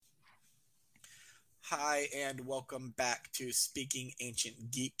Hi, and welcome back to Speaking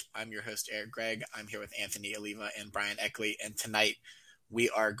Ancient Geek. I'm your host, Eric Gregg. I'm here with Anthony Oliva and Brian Eckley, and tonight we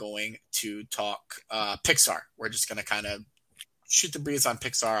are going to talk Pixar. We're just going to kind of shoot the breeze on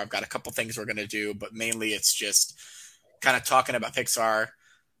Pixar. I've got a couple things we're going to do, but mainly it's just kind of talking about Pixar.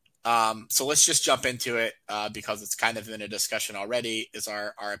 So let's just jump into it because it's kind of in a discussion already, is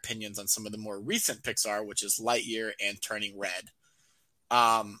our opinions on some of the more recent Pixar, which is Lightyear and Turning Red.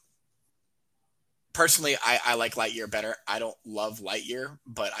 Personally, I like Lightyear better. I don't love Lightyear,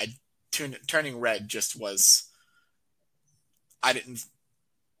 but Turning Red just was. I didn't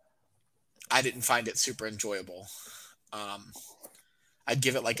find it super enjoyable. I'd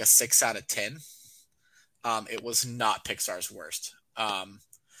give it like a 6 out of 10. It was not Pixar's worst.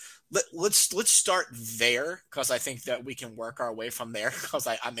 Let's start there because I think that we can work our way from there because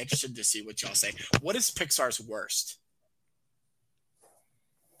I'm interested to see what y'all say. What is Pixar's worst?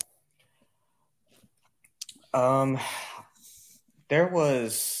 There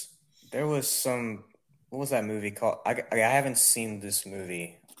was some. What was that movie called? I haven't seen this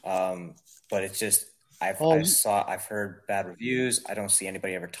movie, but it's just I've heard bad reviews. I don't see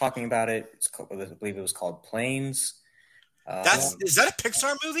anybody ever talking about it. I believe it was called Planes. Is that a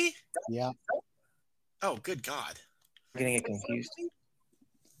Pixar movie? Yeah. Oh, good God! I'm getting it confused.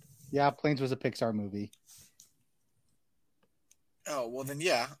 Yeah, Planes was a Pixar movie. Oh well, then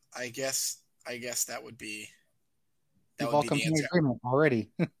yeah, I guess that would be. We've all come to an agreement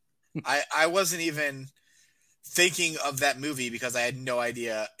already. I wasn't even thinking of that movie because I had no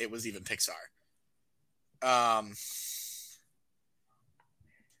idea it was even Pixar.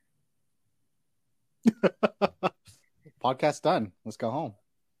 Podcast done. Let's go home.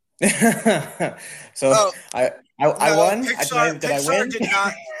 So I won. Pixar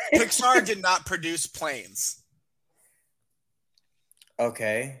did not produce Planes.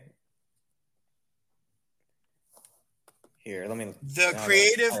 Okay. Here, let me. The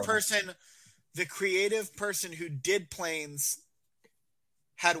creative person who did Planes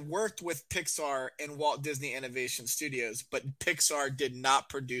had worked with Pixar and Walt Disney Animation Studios, but Pixar did not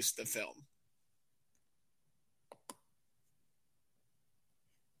produce the film.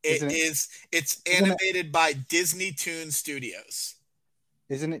 It's animated by Disney Toon Studios.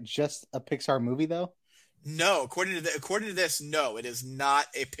 Isn't it just a Pixar movie though? No, according to this, no, it is not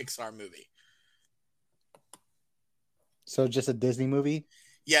a Pixar movie. So just a Disney movie?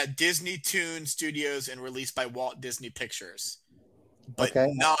 Yeah, Disney Toon Studios and released by Walt Disney Pictures, but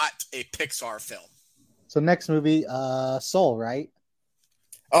not a Pixar film. So next movie, Soul, right?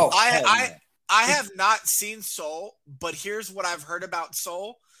 Oh, I have not seen Soul, but here's what I've heard about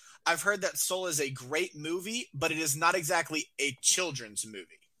Soul. I've heard that Soul is a great movie, but it is not exactly a children's movie.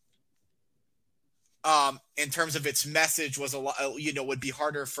 In terms of its message, was a lot, would be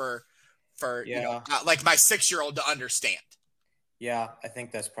harder for like my 6-year-old to understand. Yeah, I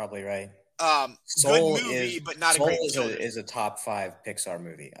think that's probably right. Soul good movie, but not Soul a great is a top 5 Pixar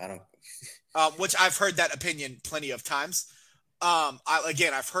movie. I don't. Which I've heard that opinion plenty of times.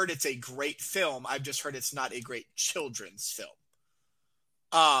 I've heard it's a great film. I've just heard it's not a great children's film.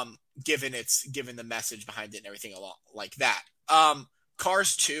 Given the message behind it and everything along like that.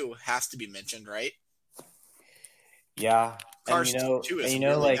 Cars 2 has to be mentioned, right? Yeah, Cars 2 is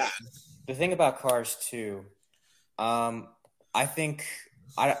really bad. The thing about Cars 2, I think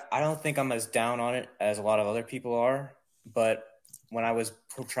I don't think I'm as down on it as a lot of other people are. But when I was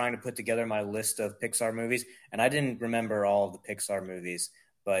trying to put together my list of Pixar movies, and I didn't remember all of the Pixar movies,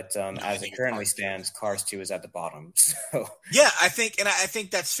 but as it currently stands, Cars 2 is at the bottom. So yeah, I think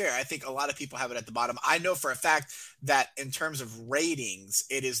that's fair. I think a lot of people have it at the bottom. I know for a fact that in terms of ratings,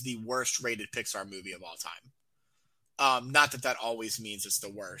 it is the worst rated Pixar movie of all time. Not that always means it's the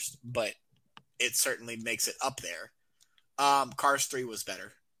worst, but it certainly makes it up there. Cars 3 was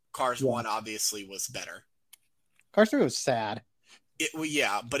better. Cars 1 obviously was better. Cars 3 was sad.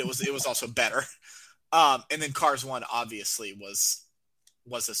 But it was also better. And then Cars 1 obviously was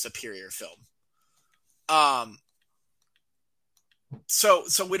a superior film. So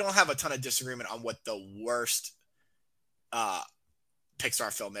we don't have a ton of disagreement on what the worst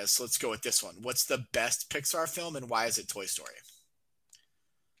Pixar film is. So let's go with this one. What's the best Pixar film and why is it Toy Story?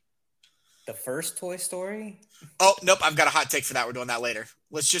 The first Toy Story? Oh, nope. I've got a hot take for that. We're doing that later.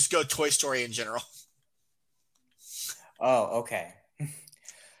 Let's just go Toy Story in general. Oh, okay.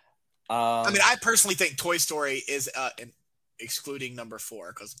 I personally think Toy Story is excluding number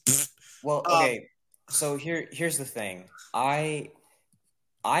 4 because. Well, okay. So here's the thing. I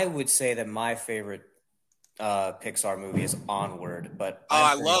would say that my favorite Pixar movie is Onward, but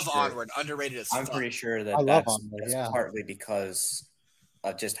I love Onward. Underrated as fuck. I'm pretty sure that's partly because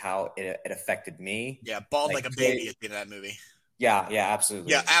just how it affected me. Yeah, bald Like like a baby at the end of that movie. yeah,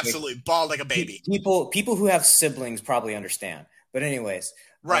 absolutely. Yeah, absolutely, bald like a baby. People who have siblings probably understand. But anyways,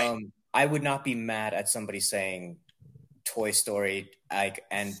 Right. I would not be mad at somebody saying Toy Story, like,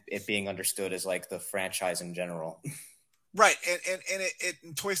 and it being understood as like the franchise in general. Right,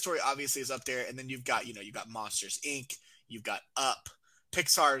 and Toy Story obviously is up there, and then you've got Monsters Inc., you've got Up.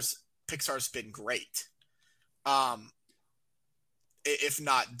 Pixar's been great. If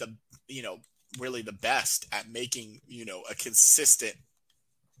not the really the best at making a consistent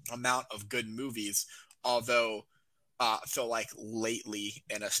amount of good movies. Although I feel like lately,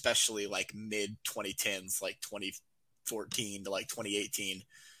 and especially like mid 2010s, like 2014 to like 2018,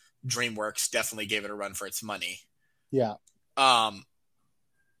 DreamWorks definitely gave it a run for its money. Yeah.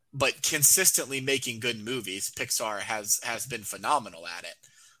 But consistently making good movies, Pixar has been phenomenal at it,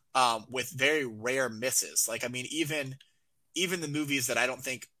 with very rare misses. Like, I mean, even the movies that I don't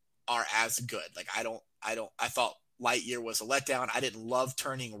think are as good. Like, I thought Lightyear was a letdown. I didn't love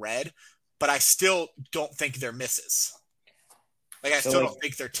Turning Red, but I still don't think they're misses. Like, I still don't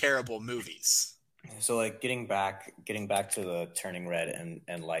think they're terrible movies. So, like, getting back to the Turning Red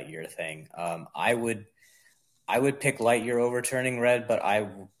and Lightyear thing, I would pick Lightyear over Turning Red, but I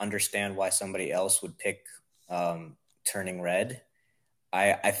understand why somebody else would pick Turning Red.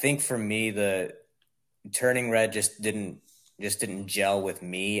 I think for me, the Turning Red just didn't gel with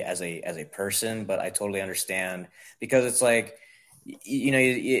me as a person, but I totally understand, because it's like,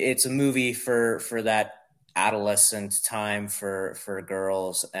 it's a movie for that adolescent time for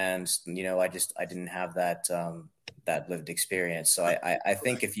girls, and I didn't have that lived experience. So I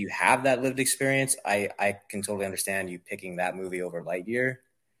think if you have that lived experience, I can totally understand you picking that movie over Lightyear.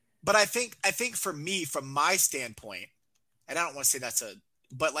 But I think for me, from my standpoint, and I don't want to say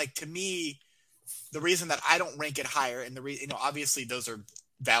but like, to me, the reason that I don't rank it higher, and obviously those are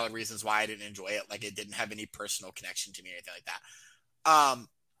valid reasons why I didn't enjoy it. Like, it didn't have any personal connection to me or anything like that.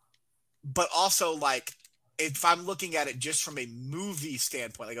 But also, like, if I'm looking at it just from a movie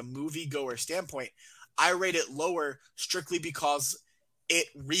standpoint, like a moviegoer standpoint, I rate it lower strictly because it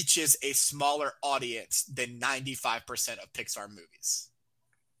reaches a smaller audience than 95% of Pixar movies.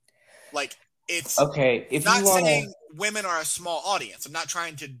 Like, it's okay. If not you wanna... saying women are a small audience. I'm not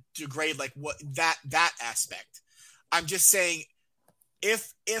trying to degrade like what that aspect. I'm just saying,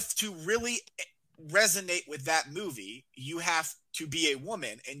 if to really resonate with that movie, you have to be a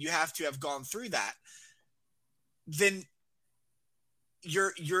woman and you have to have gone through that. Then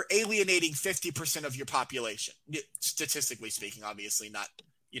you're alienating 50% of your population, statistically speaking. Obviously, not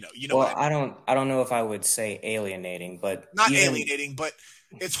Well, I don't know if I would say alienating, but not alienating, but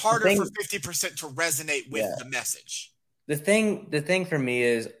it's harder for 50% to resonate with the message. The thing for me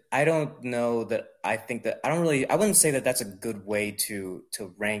is, I don't know that I think that I wouldn't say that that's a good way to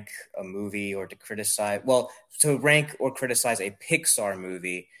rank a movie or to criticize. Well, to rank or criticize a Pixar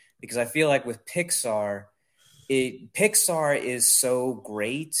movie, because I feel like with Pixar is so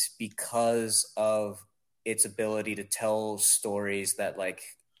great because of its ability to tell stories that like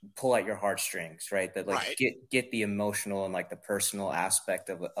pull at your heartstrings, right? That like get the emotional and like the personal aspect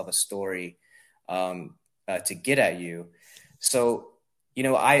of a story to get at you. So,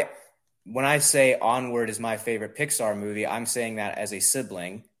 when I say Onward is my favorite Pixar movie, I'm saying that as a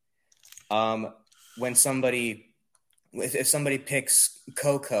sibling. If somebody picks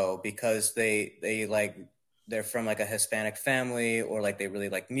Coco because they're from like a Hispanic family, or like they really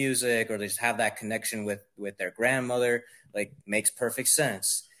like music, or they just have that connection with their grandmother, like, makes perfect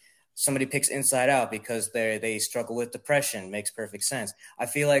sense. Somebody picks Inside Out because they struggle with depression, makes perfect sense. I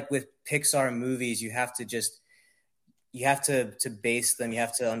feel like with Pixar movies, you have to base them, you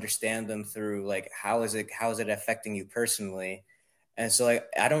have to understand them through like, how is it affecting you personally. And so, like,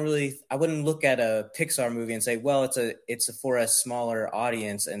 I wouldn't look at a Pixar movie and say, well, it's for a smaller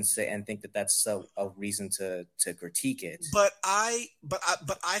audience, and think that that's a reason to critique it. But I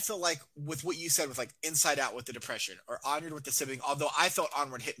feel like with what you said with like Inside Out with the depression, or Onward with the sibling, although I felt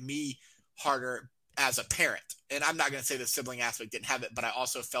Onward hit me harder as a parent, and I'm not going to say the sibling aspect didn't have it, but I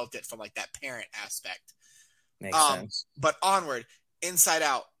also felt it from like that parent aspect. Makes sense. But Onward, Inside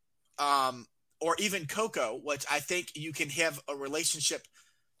Out, or even Coco, which I think you can have a relationship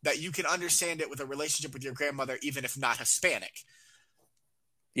that you can understand it with a relationship with your grandmother, even if not Hispanic.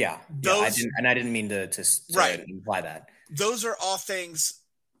 Yeah. I didn't mean to imply that. Those are all things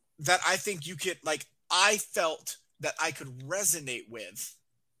that I think you could, like, I felt that I could resonate with,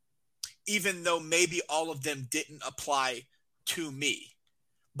 even though maybe all of them didn't apply to me.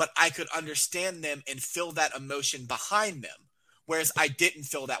 But I could understand them and feel that emotion behind them, whereas I didn't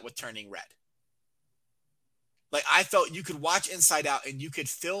feel that with Turning Red. Like, I felt you could watch Inside Out and you could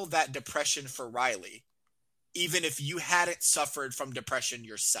feel that depression for Riley, even if you hadn't suffered from depression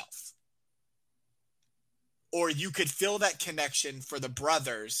yourself. Or you could feel that connection for the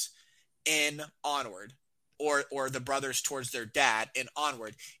brothers in Onward, or the brothers towards their dad in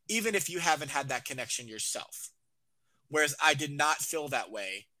Onward, even if you haven't had that connection yourself. Whereas I did not feel that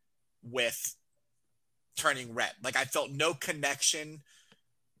way with Turning Red. Like, I felt no connection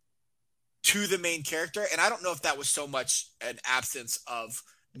to the main character, and I don't know if that was so much an absence of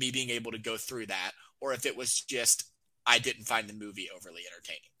me being able to go through that, or if it was just I didn't find the movie overly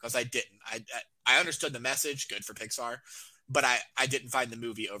entertaining, because I didn't. I understood the message, good for Pixar, but I didn't find the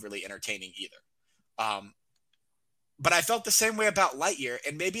movie overly entertaining either. But I felt the same way about Lightyear,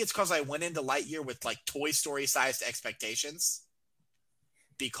 and maybe it's because I went into Lightyear with like Toy Story sized expectations,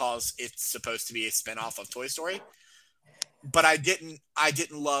 because it's supposed to be a spinoff of Toy Story. But I didn't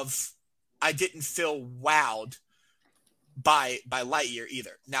feel wowed by Lightyear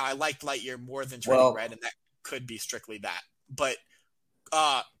either. Now, I liked Lightyear more than Turning Red, and that could be strictly that. But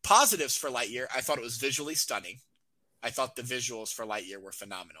positives for Lightyear, I thought it was visually stunning. I thought the visuals for Lightyear were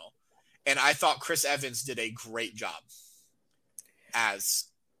phenomenal. And I thought Chris Evans did a great job as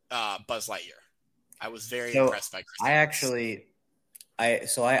Buzz Lightyear. I was very impressed by Chris Evans.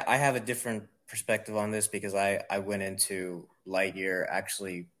 I have a different perspective on this, because I went into Lightyear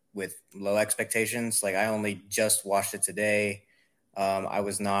actually with low expectations. Like, I only just watched it today. I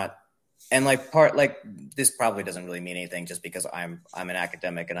was not, and this probably doesn't really mean anything, just because I'm an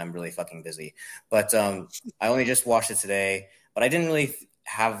academic and I'm really fucking busy. But I only just watched it today, but I didn't really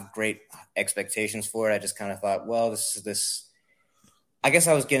have great expectations for it. I just kind of thought, well, this. I guess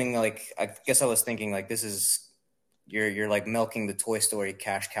I was thinking like, this is, you're like milking the Toy Story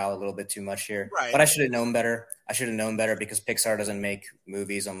cash cow a little bit too much here. Right. But I should have known better. Because Pixar doesn't make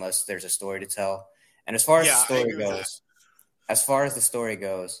movies unless there's a story to tell. And as far as the story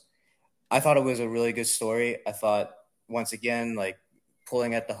goes, I thought it was a really good story. I thought, once again, like,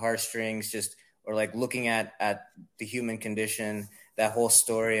 pulling at the heartstrings, or like looking at the human condition, that whole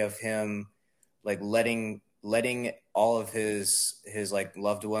story of him like letting all of his like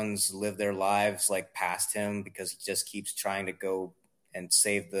loved ones live their lives like past him, because he just keeps trying to go and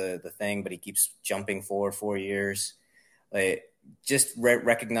save the thing, but he keeps jumping forward 4 years. Like, just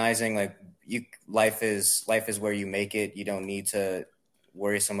recognizing like life is where you make it. You don't need to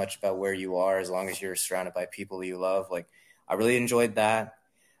worry so much about where you are, as long as you're surrounded by people you love. Like, I really enjoyed that.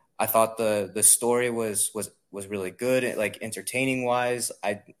 I thought the story was really good, like entertaining wise.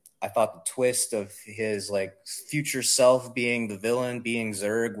 I thought the twist of his like future self being the villain, being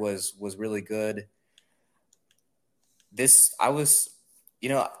Zurg, was really good. I was,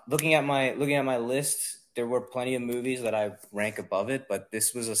 looking at my list, there were plenty of movies that I rank above it, but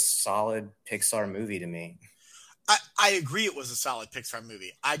this was a solid Pixar movie to me. I agree it was a solid Pixar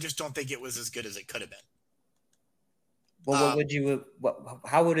movie. I just don't think it was as good as it could have been. Well,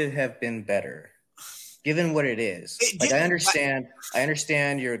 how would it have been better, given what it is? Like, I understand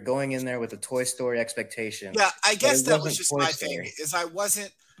you're going in there with a Toy Story expectation. Yeah, I guess that was just my thing. Is I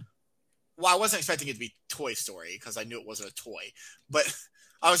wasn't expecting it to be Toy Story, because I knew it wasn't a toy, but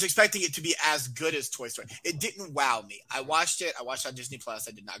I was expecting it to be as good as Toy Story. It didn't wow me. I watched it on Disney Plus.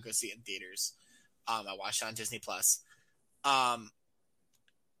 I did not go see it in theaters. I watched it on Disney Plus.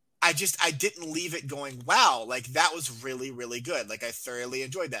 I didn't leave it going, wow, like, that was really, really good. Like, I thoroughly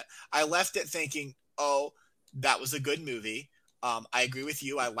enjoyed that. I left it thinking, oh, that was a good movie. I agree with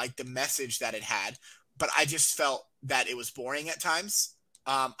you. I liked the message that it had, but I just felt that it was boring at times.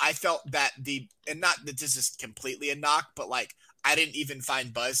 I felt that and not that this is completely a knock, but like, I didn't even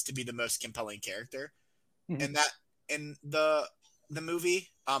find Buzz to be the most compelling character in the movie.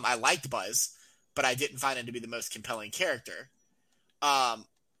 I liked Buzz, but I didn't find him to be the most compelling character.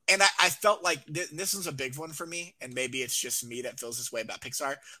 And I felt like this was a big one for me, and maybe it's just me that feels this way about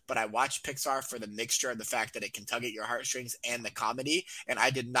Pixar, but I watched Pixar for the mixture of the fact that it can tug at your heartstrings and the comedy, and I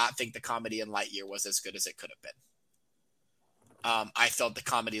did not think the comedy in Lightyear was as good as it could have been. I felt the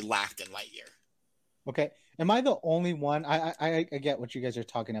comedy lacked in Lightyear. Okay. Am I the only one? I get what you guys are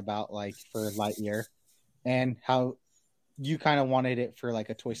talking about, like, for Lightyear, and how you kind of wanted it for like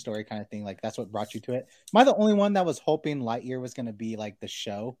a Toy Story kind of thing. Like, that's what brought you to it. Am I the only one that was hoping Lightyear was going to be like the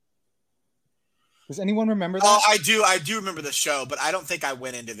show? Does anyone remember that? Oh, I do remember the show, but I don't think I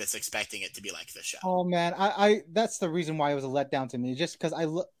went into this expecting it to be like the show. Oh man, I that's the reason why it was a letdown to me. Just because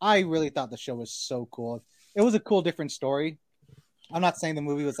I really thought the show was so cool. It was a cool, different story. I'm not saying the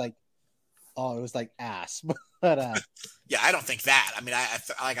movie was like, oh, it was like ass, but yeah, I don't think that. I mean, I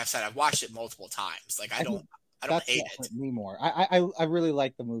like I said, I've watched it multiple times. Like, I don't hate it. Me more. I really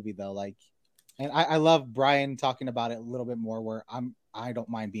like the movie though. Like, And I love Brian talking about it a little bit more where I don't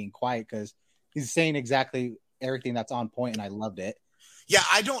mind being quiet because he's saying exactly everything that's on point and I loved it. Yeah,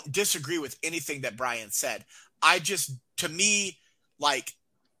 I don't disagree with anything that Brian said. I just, to me, like,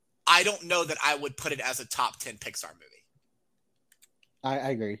 I don't know that I would put it as a top 10 Pixar movie. I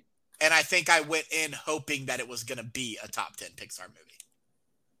agree. And I think I went in hoping that it was going to be a top 10 Pixar movie.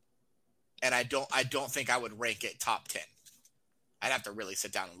 And I don't think I would rank it top 10. I'd have to really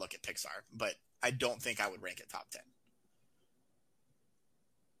sit down and look at Pixar, but I don't think I would rank it top 10.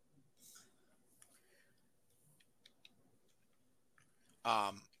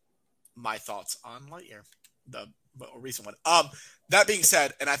 My thoughts on Lightyear, the recent one. That being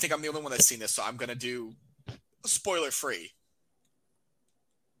said, and I think I'm the only one that's seen this, so I'm going to do spoiler free.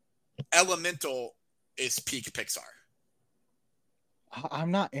 Elemental is peak Pixar.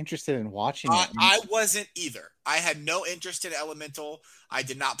 I'm not interested in watching it. I wasn't either. I had no interest in Elemental. I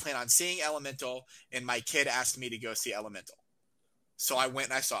did not plan on seeing Elemental, and my kid asked me to go see Elemental. So I went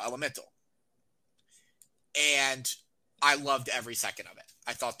and I saw Elemental. And I loved every second of it.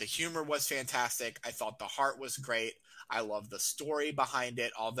 I thought the humor was fantastic. I thought the heart was great. I love the story behind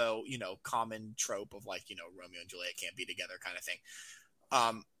it, although, common trope of Romeo and Juliet can't be together kind of thing.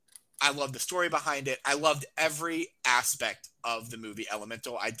 I love the story behind it. I loved every aspect of the movie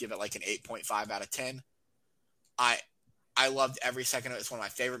Elemental. I'd give it like an 8.5 out of 10. I loved every second of it. It's one of my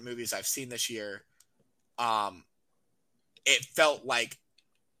favorite movies I've seen this year. It felt like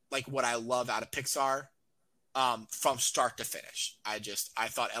what I love out of Pixar from start to finish. I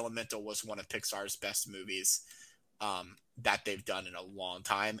thought Elemental was one of Pixar's best movies that they've done in a long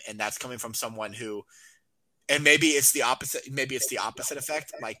time. And that's coming from someone who, and maybe it's the opposite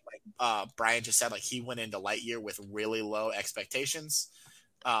effect. Like Brian just said, like he went into Lightyear with really low expectations,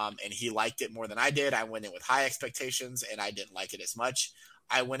 and he liked it more than I did. I went in with high expectations, and I didn't like it as much.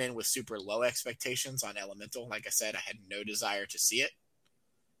 I went in with super low expectations on Elemental. Like I said, I had no desire to see it.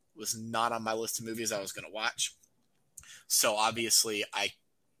 It was not on my list of movies I was going to watch. So obviously, I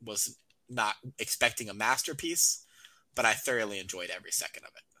was not expecting a masterpiece, but I thoroughly enjoyed every second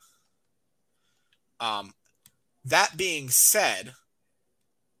of it. That being said,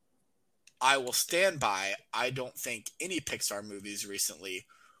 I will stand by. I don't think any Pixar movies recently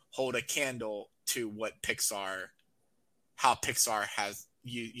hold a candle to how Pixar has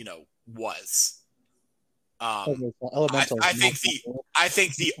was. I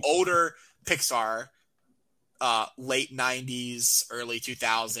think the older Pixar, late 90s, early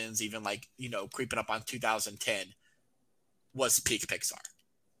 2000s, even creeping up on 2010, was peak Pixar.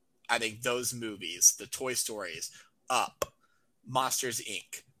 I think those movies, the Toy Stories, Up, Monsters,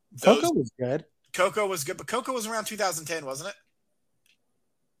 Inc. Coco was good. Coco was good, but Coco was around 2010, wasn't it?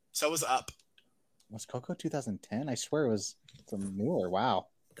 So was Up. Was Coco 2010? I swear it was some newer. Wow.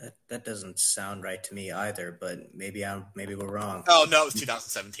 That doesn't sound right to me either, but maybe we're wrong. Oh, no, it was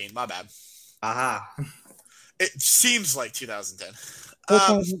 2017. My bad. Aha. It seems like 2010.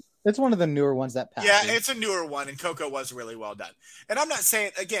 It's one of the newer ones that passed. Yeah, it's a newer one, and Coco was really well done. And I'm not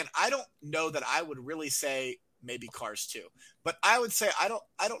saying, again, I don't know that I would really say maybe Cars 2, but I would say I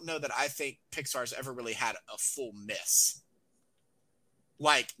don't know that I think Pixar's ever really had a full miss.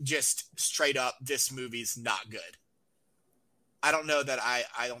 Like, just straight up, this movie's not good. I don't know that I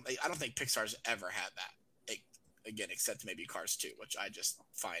don't think Pixar's ever had that. Again, except maybe Cars 2, which I just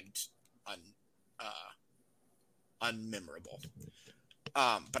find unmemorable.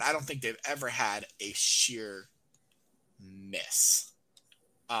 But I don't think they've ever had a sheer miss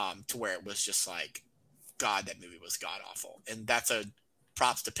to where it was just like, God, that movie was god awful. And that's a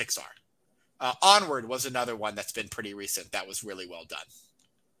props to Pixar. Onward was another one that's been pretty recent that was really well done.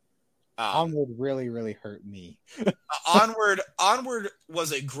 Onward really, really hurt me. Onward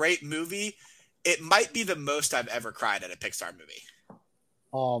was a great movie. It might be the most I've ever cried at a Pixar movie.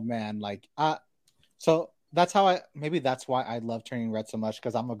 Oh man, so that's why I love Turning Red so much,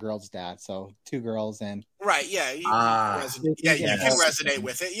 because I'm a girl's dad. So 2 girls and right, yeah, you can resonate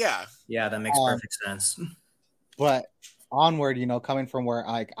with it, yeah. Yeah, that makes perfect sense. But Onward, coming from where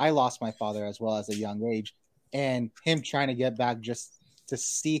I lost my father as well as a young age, and him trying to get back just to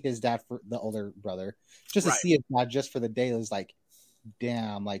see his dad, for the older brother, just to see his dad just for the day, it was like,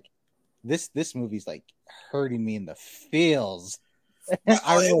 damn, like this movie's like hurting me in the feels.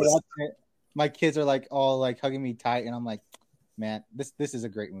 I remember watching it. My kids are like all like hugging me tight, and I'm like, man, this is a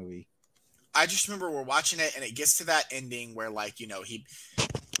great movie. I just remember we're watching it, and it gets to that ending where, he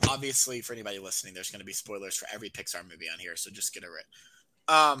obviously, for anybody listening, there's going to be spoilers for every Pixar movie on here, so just get over it.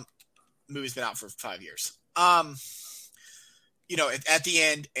 Movie's been out for 5 years. At the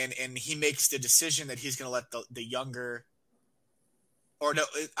end, and he makes the decision that he's going to let the younger or no,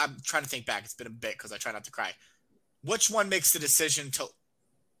 I'm trying to think back. It's been a bit because I try not to cry. Which one makes the decision to?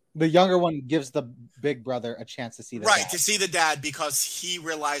 The younger one gives the big brother a chance to see the Right, dad. to see the dad because he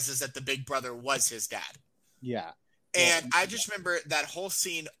realizes that the big brother was his dad. Yeah. And I just remember that whole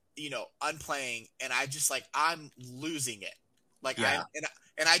scene, unplaying, and I just I'm losing it.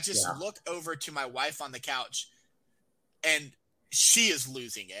 I just look over to my wife on the couch, and she is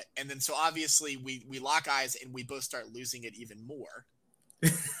losing it. And then so obviously we lock eyes and we both start losing it even more.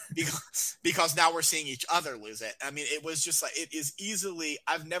 because now we're seeing each other lose it. I mean, it was just it is easily.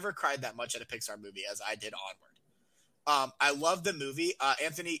 I've never cried that much at a Pixar movie as I did Onward. I love the movie.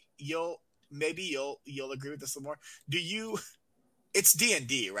 Anthony, you'll agree with this a little more. Do you? It's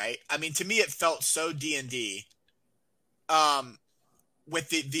D&D, right? I mean, to me, it felt so D&D. With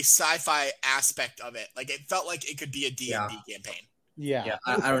the sci-fi aspect of it, it felt like it could be a D&D campaign. Yeah.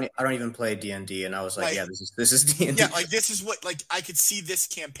 I don't even play D&D, and I was like, this is D&D. Yeah, this is what I could see this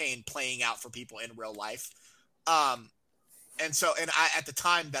campaign playing out for people in real life. And I at the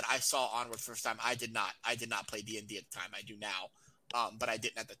time that I saw Onward first time, I did not play D&D at the time. I do now, but I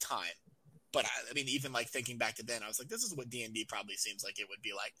didn't at the time. But I mean, even thinking back to then, I was like, this is what D&D probably seems like it would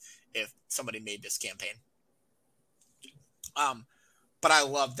be like if somebody made this campaign. But I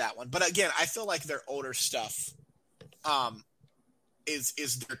love that one. But again, I feel like their older stuff, is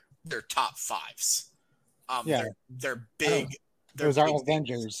their top fives. They're big. Those are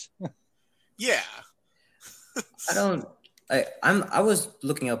Avengers. Yeah. I was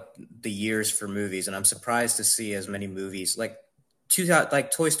looking up the years for movies, and I'm surprised to see as many movies.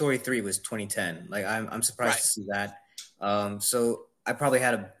 Toy Story 3 was 2010. I'm surprised to see that. So I probably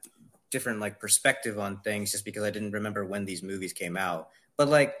had a different perspective on things just because I didn't remember when these movies came out.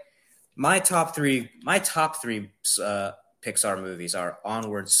 But my top three Pixar movies are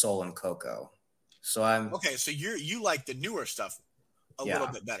Onward, Soul, and Coco. So okay. So you like the newer stuff a little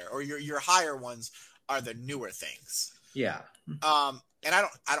bit better, or your higher ones are the newer things. Yeah. And I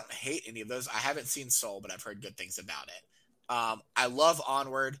don't hate any of those. I haven't seen Soul, but I've heard good things about it. I love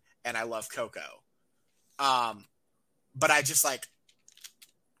Onward and I love Coco. But I just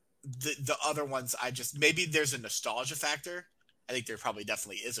the other ones. Maybe there's a nostalgia factor. I think there probably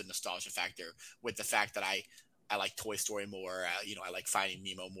definitely is a nostalgia factor with the fact that I like Toy Story more. I like Finding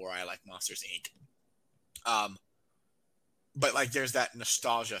Nemo more. I like Monsters Inc. But there's that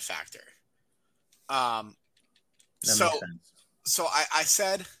nostalgia factor. That makes sense. So I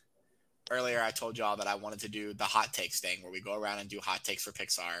said earlier, I told y'all that I wanted to do the hot takes thing where we go around and do hot takes for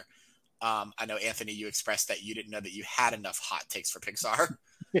Pixar. I know, Anthony, you expressed that you didn't know that you had enough hot takes for Pixar.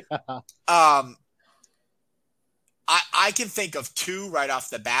 Yeah. I can think of two right off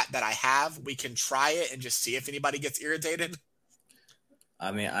the bat that I have. We can try it and just see if anybody gets irritated.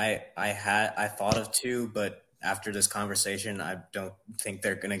 I mean, I thought of two, but after this conversation, I don't think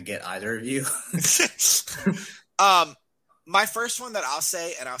they're gonna get either of you. My first one that I'll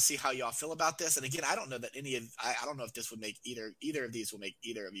say, and I'll see how y'all feel about this. And again, I don't know that I don't know if this would make either of these will make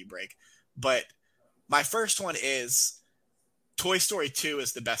either of you break. But my first one is Toy Story 2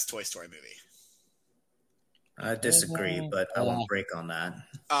 is the best Toy Story movie. I disagree, but I won't break on that.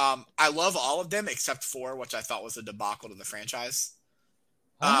 I love all of them except 4, which I thought was a debacle to the franchise.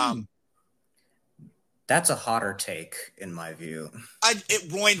 That's a hotter take, in my view.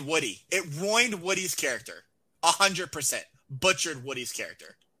 It ruined Woody. It ruined Woody's character. 100%. Butchered Woody's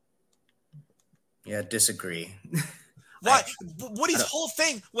character. Yeah, disagree. Why? Woody's whole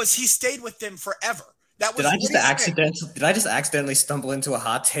thing was he stayed with them forever. That was Did I just accidentally stumble into a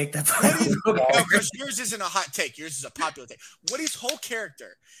hot take? Because yours isn't a hot take. Yours is a popular take. Woody's whole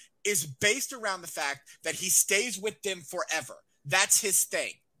character is based around the fact that he stays with them forever. That's his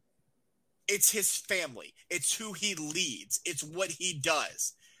thing. It's his family. It's who he leads. It's what he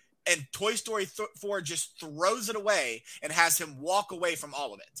does. And Toy Story 4 just throws it away and has him walk away from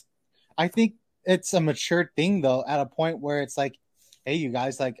all of it. I think it's a mature thing, though, at a point where it's like, hey, you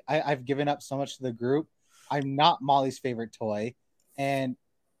guys, I've given up so much to the group. I'm not Molly's favorite toy, and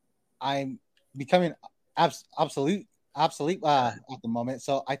I'm becoming obsolete at the moment.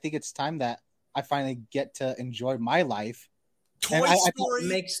 So I think it's time that I finally get to enjoy my life. Toy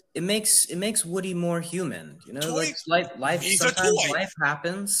Story it makes Woody more human. Life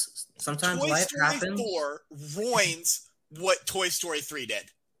happens. Sometimes life happens. Toy Story 4 ruins what Toy Story 3 did.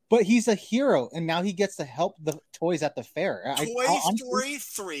 But he's a hero, and now he gets to help the toys at the fair. Toy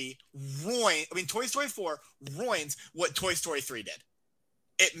Story 4 ruins what Toy Story 3 did.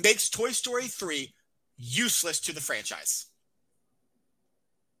 It makes Toy Story 3 useless to the franchise.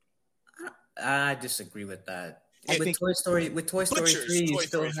 I disagree with that. With Toy Story 3,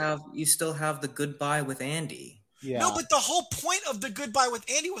 you still have the goodbye with Andy. Yeah. No, but the whole point of the Goodbye with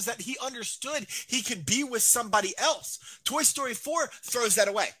Andy was that he understood he could be with somebody else. Toy Story 4 throws that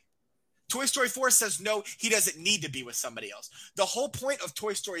away. Toy Story 4 says no, he doesn't need to be with somebody else. The whole point of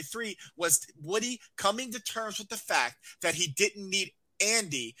Toy Story 3 was Woody coming to terms with the fact that he didn't need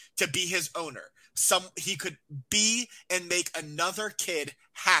Andy to be his owner. He could be and make another kid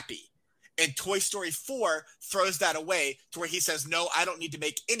happy. And Toy Story 4 throws that away to where he says, no, I don't need to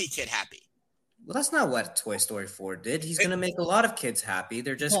make any kid happy. Well, that's not what Toy Story 4 did. He's going to make a lot of kids happy.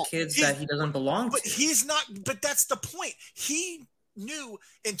 They're just kids that he doesn't belong but to. But he's not, but that's the point. He knew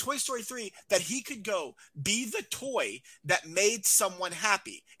in Toy Story 3 that he could go be the toy that made someone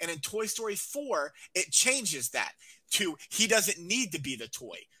happy. And in Toy Story 4, it changes that to he doesn't need to be the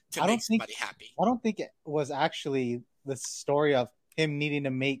toy to make somebody happy. I don't think it was actually the story of him needing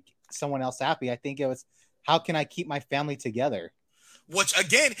to make someone else happy. I think it was, how can I keep my family together? Which,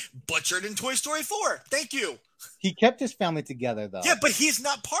 again, butchered in Toy Story 4. Thank you. He kept his family together, though. Yeah, but he's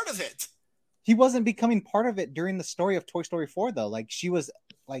not part of it. He wasn't becoming part of it during the story of Toy Story 4, though. Like, she was,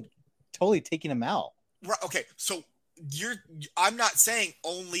 like, totally taking him out. Right, okay, so I'm not saying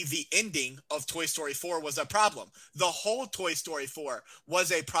only the ending of Toy Story 4 was a problem. The whole Toy Story 4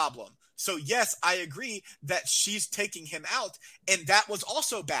 was a problem. So, yes, I agree that she's taking him out, and that was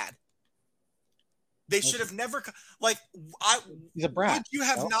also bad. They should have never, like, he's a brat. Would you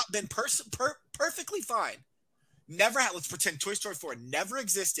have not been perfectly fine? Never had, let's pretend Toy Story 4 never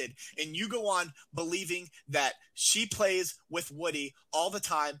existed, and you go on believing that she plays with Woody all the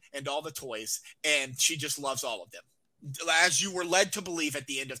time and all the toys, and she just loves all of them, as you were led to believe at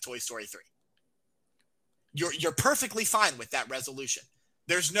the end of Toy Story 3. You're perfectly fine with that resolution.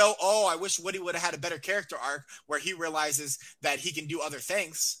 There's no, oh, I wish Woody would have had a better character arc where he realizes that he can do other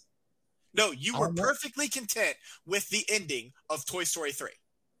things. No, you were perfectly content with the ending of Toy Story 3.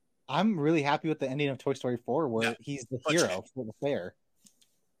 I'm really happy with the ending of Toy Story 4 where he's the hero for the fair.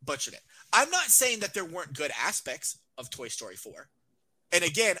 Butchered it. I'm not saying that there weren't good aspects of Toy Story 4. And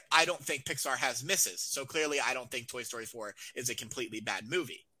again, I don't think Pixar has misses. So clearly, I don't think Toy Story 4 is a completely bad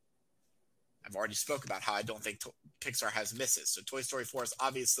movie. I've already spoke about how I don't think Pixar has misses. So Toy Story 4 is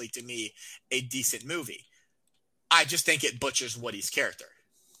obviously, to me, a decent movie. I just think it butchers Woody's character.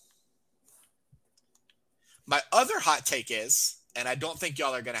 My other hot take is, and I don't think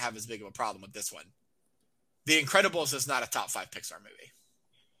y'all are going to have as big of a problem with this one, The Incredibles is not a top 5 Pixar movie.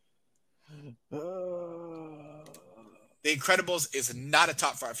 The Incredibles is not a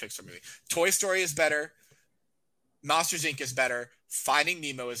top 5 Pixar movie. Toy Story is better. Monsters, Inc. is better. Finding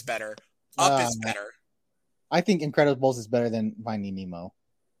Nemo is better. Up is better. I think Incredibles is better than Finding Nemo.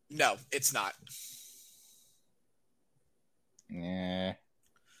 No, it's not. Yeah.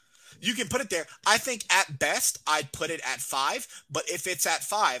 You can put it there. I think at best, I'd put it at 5. But if it's at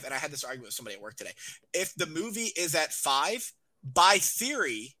 5, and I had this argument with somebody at work today, if the movie is at 5, by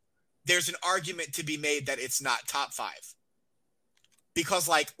theory, there's an argument to be made that it's not top 5. Because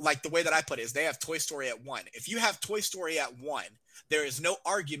like the way that I put it is they have Toy Story at 1. If you have Toy Story at 1, there is no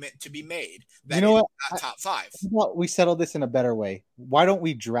argument to be made that it's not top 5. We settle this in a better way. Why don't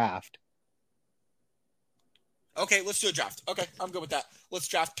we draft? Okay, let's do a draft. Okay, I'm good with that. Let's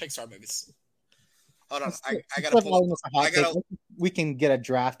draft Pixar movies. Hold on, I gotta pull up. We can get a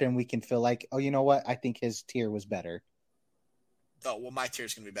draft and we can feel like, oh, you know what? I think his tier was better. Oh, well, my tier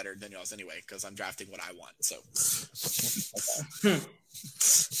is going to be better than yours anyway because I'm drafting what I want. So,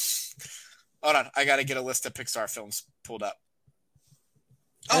 hold on, I got to get a list of Pixar films pulled up.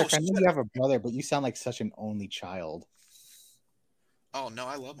 Eric, I know you have a brother, but you sound like such an only child. Oh, no,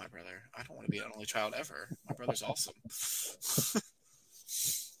 I love my brother. I don't want to be an only child ever. My brother's awesome.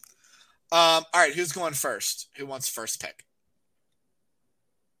 All right, who's going first? Who wants first pick?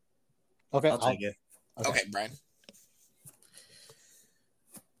 Okay, I'll take it. Okay, Brian.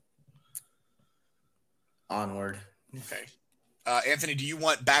 Onward. Okay. Anthony, do you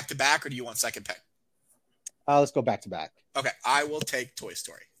want back-to-back or do you want second pick? Let's go back-to-back. Okay, I will take Toy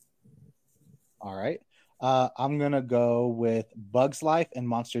Story. All right. I'm going to go with Bug's Life and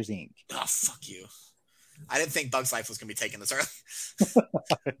Monsters, Inc. Oh, fuck you. I didn't think Bug's Life was going to be taken this early.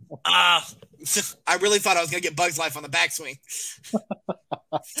 I really thought I was going to get Bug's Life on the backswing.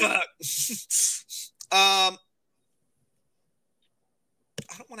 Fuck.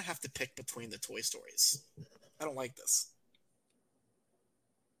 I don't want to have to pick between the Toy Stories. I don't like this.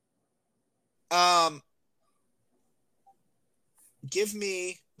 Give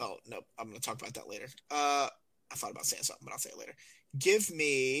me... Oh, no. I'm going to talk about that later. I thought about saying something, but I'll say it later. Give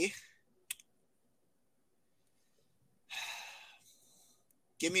me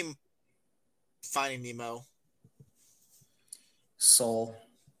Finding Nemo. Soul.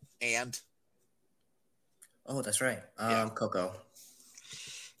 And? Oh, that's right. Yeah. Coco.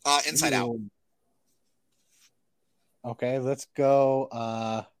 Inside Out. Ooh. Okay, let's go.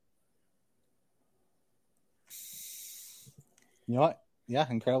 You know what? Yeah,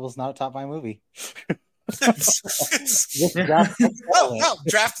 Incredibles not a top 5 movie. This draft, No,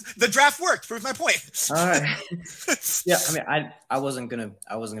 the draft worked. Prove my point. All right. Yeah, I mean, I wasn't gonna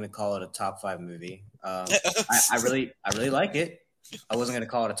call it a top 5 movie. I really like it. I wasn't gonna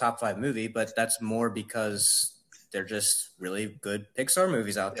call it a top 5 movie, but that's more because they're just really good Pixar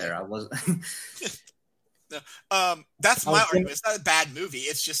movies out there. I was. That's my argument. It's not a bad movie.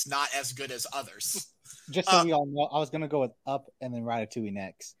 It's just not as good as others. Just so we all know, I was gonna go with Up and then Ratatouille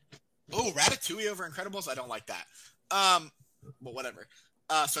next. Oh, Ratatouille over Incredibles? I don't like that. Well, whatever.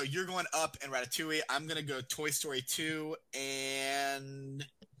 So you're going Up and Ratatouille. I'm gonna go Toy Story 2 and.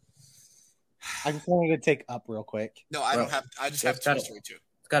 I just wanted to take Up real quick. No, I don't have. I just have Toy Story 2.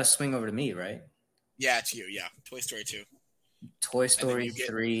 It's got to swing over to me, right? Yeah, it's you. Yeah, Toy Story 2. Toy Story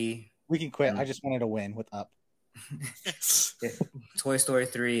 3. We can quit. I just wanted to win with Up. Toy Story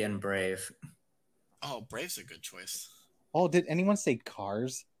 3 and Brave. Oh, Brave's a good choice. Oh, did anyone say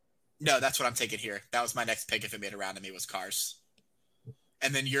Cars? No, that's what I'm taking here. That was my next pick if it made it around to me was Cars.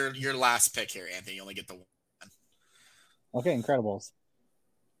 And then your last pick here, Anthony. You only get the one. Okay, Incredibles.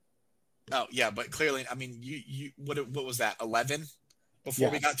 Oh, yeah, but clearly, I mean, you what was that, 11 before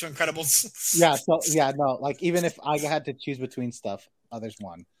we got to Incredibles? No, like even if I had to choose between stuff, others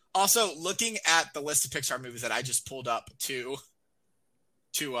won. Also, looking at the list of Pixar movies that I just pulled up to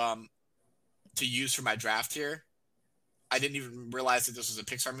use for my draft here, I didn't even realize that this was a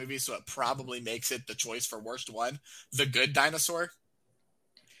Pixar movie, so it probably makes it the choice for worst one. The Good Dinosaur.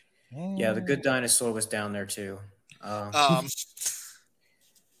 Yeah, The Good Dinosaur was down there too.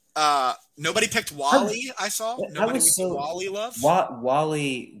 Nobody picked Wall-E. I saw nobody picked Wall-E. Love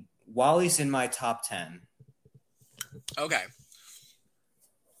Wall-E's in my top 10. Okay,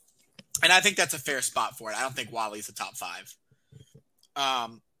 and I think that's a fair spot for it. I don't think Wall-E's a top 5.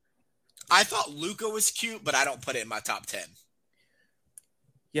 I thought Luca was cute, but I don't put it in my top 10.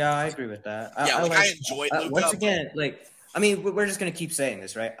 Yeah, I agree with that. I enjoyed Luca. Once again, I mean, we're just going to keep saying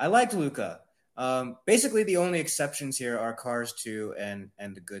this, right? I liked Luca. Basically, the only exceptions here are Cars 2 and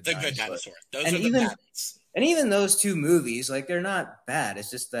The Good Dinosaur. Good Dinosaur. Those are the bad ones. And even those two movies, like, they're not bad. It's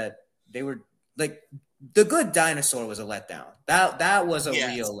just that they were, like, The Good Dinosaur was a letdown. That was a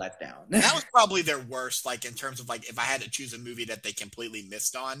real letdown. That was probably their worst, like, in terms of, like, if I had to choose a movie that they completely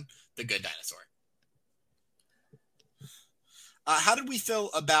missed on, The Good Dinosaur. How did we feel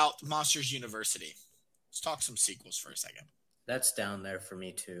about Monsters University? Let's talk some sequels for a second. That's down there for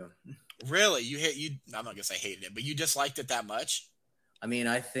me too. Really? I'm not gonna say hated it, but you disliked it that much? I mean,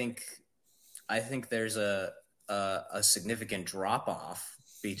 I think there's a significant drop off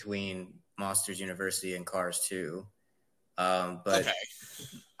between Monsters University and Cars 2. But okay.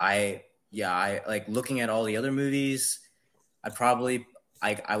 I like looking at all the other movies. I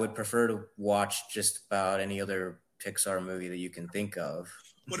would prefer to watch just about any other Pixar movie that you can think of.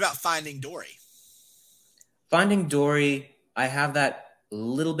 What about Finding Dory? Finding Dory, I have that a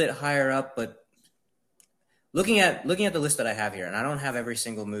little bit higher up, but looking at the list that I have here, and I don't have every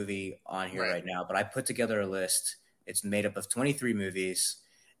single movie on here right now, but I put together a list. It's made up of 23 movies,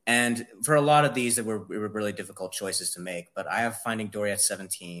 and for a lot of these, it were really difficult choices to make. But I have Finding Dory at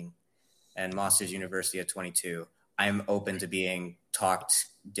 17 and Monsters University at 22. I'm open to being talked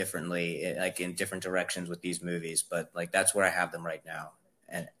differently, like in different directions with these movies, but like that's where I have them right now.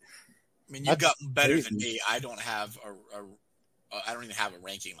 And I mean, you've gotten better than me. I don't have I don't even have a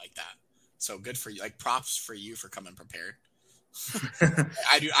ranking like that. So good for you. Like props for you for coming prepared.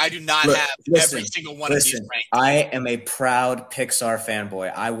 I do not have every single one of these ranked. I am a proud Pixar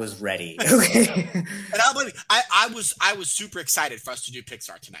fanboy. I was ready. And I was super excited for us to do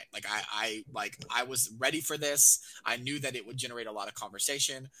Pixar tonight. Like I was ready for this. I knew that it would generate a lot of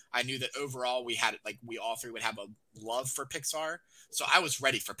conversation. I knew that overall we all three would have a love for Pixar. So I was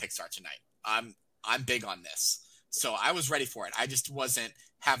ready for Pixar tonight. I'm big on this. So I was ready for it. I just wasn't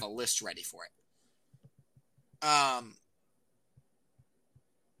have a list ready for it.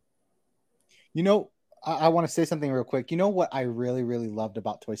 You know, I want to say something real quick. You know what I really, really loved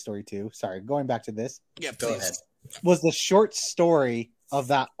about Toy Story 2? Sorry, going back to this. Yeah, please. Go ahead. Was the short story of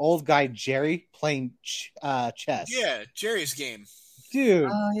that old guy, Jerry, playing chess. Yeah, Jerry's game. Dude.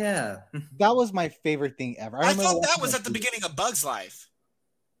 Oh, yeah. That was my favorite thing ever. I thought that was at the beginning of Bug's Life.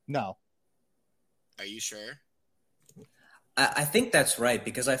 No. Are you sure? I think that's right,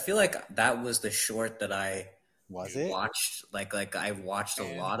 because I feel like that was the short that I watched. Like I watched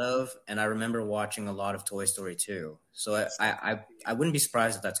a lot of, and I remember watching a lot of Toy Story 2. So I wouldn't be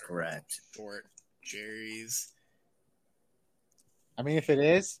surprised if that's correct. Short. Jerry's. I mean, if it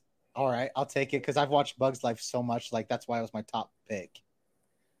is, all right, I'll take it because I've watched Bugs Life so much. Like that's why it was my top pick.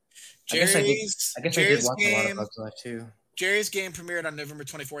 I guess I did Jerry's watch a lot of game. Bugs Life too. Jerry's Game premiered on November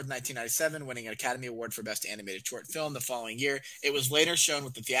 24th, 1997, winning an Academy Award for Best Animated Short Film the following year. It was later shown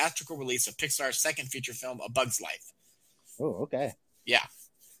with the theatrical release of Pixar's second feature film, A Bug's Life. Oh, okay. Yeah.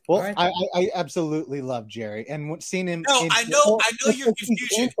 Well, Right. I absolutely love Jerry, and seeing him. No, I know you're he's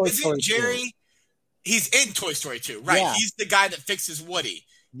confused. in Toy Isn't Story 2. Jerry? He's in Toy Story 2, right? Yeah. He's the guy that fixes Woody.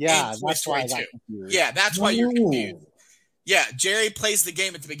 Yeah, in Toy that's why Story I got 2. confused. Yeah, that's why you're Ooh. confused. Yeah, Jerry plays the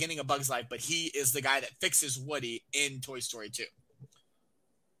game at the beginning of Bug's Life, but he is the guy that fixes Woody in Toy Story 2.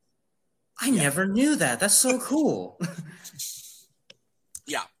 I never knew that. That's so cool.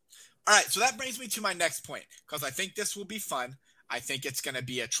 Yeah. All right, so that brings me to my next point, because I think this will be fun. I think it's going to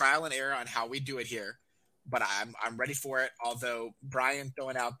be a trial and error on how we do it here, but I'm ready for it, although Brian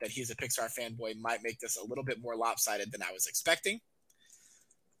throwing out that he's a Pixar fanboy might make this a little bit more lopsided than I was expecting.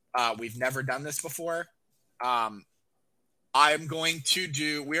 We've never done this before. We are going to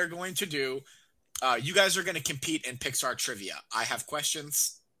do, you guys are going to compete in Pixar trivia. I have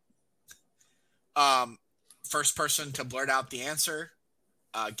questions. First person to blurt out the answer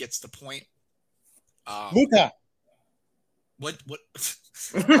gets the point. Luca. What?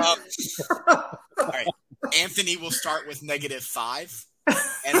 All right. Anthony will start with -5.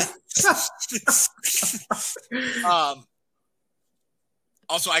 And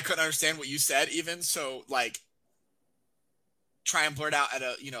also, I couldn't understand what you said even. So, like, try and blurt out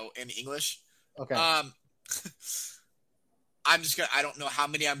in English. Okay. I'm just I don't know how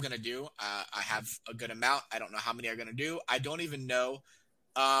many I'm gonna do. I have a good amount. I don't know how many I'm gonna do. I don't even know.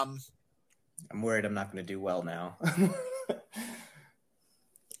 I'm worried I'm not going to do well now.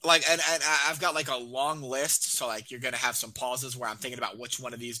 Like, and I've got like a long list, so like you're gonna have some pauses where I'm thinking about which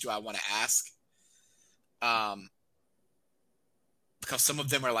one of these do I want to ask. Because some of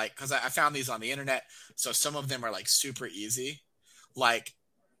them are like, because I found these on the internet, so some of them are like super easy, like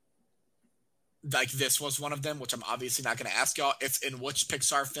this was one of them, which I'm obviously not going to ask y'all. It's in which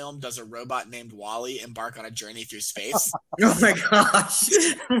Pixar film does a robot named Wall-E embark on a journey through space? Oh my gosh.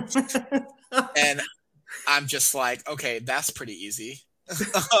 And I'm just like, okay, that's pretty easy. So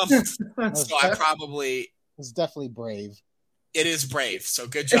I probably... It's definitely Brave. It is Brave, so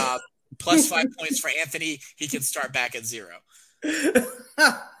good job. Plus 5 points for Anthony. He can start back at 0.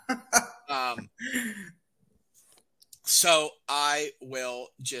 So I will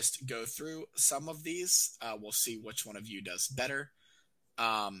just go through some of these. We'll see which one of you does better.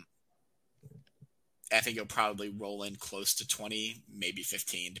 I think you'll probably roll in close to 20, maybe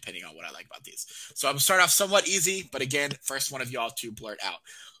 15, depending on what I like about these. So I'm going to start off somewhat easy, but again, first one of y'all to blurt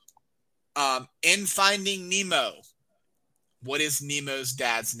out. In Finding Nemo, what is Nemo's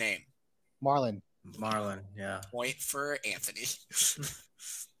dad's name? Marlin, yeah. Point for Anthony.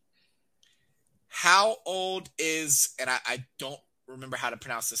 How old is, and I don't remember how to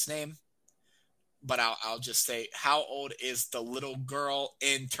pronounce this name, but I'll just say, how old is the little girl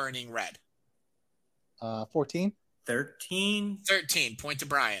in Turning Red? 14. 13. 13. Point to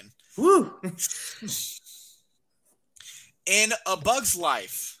Brian. Woo! In A Bug's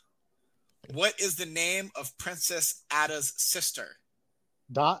Life, what is the name of Princess Ada's sister?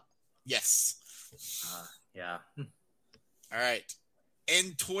 Dot. Yes. Yeah. All right.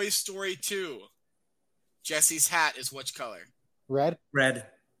 In Toy Story 2, Jesse's hat is which color? Red.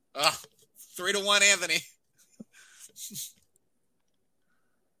 3-1, Anthony.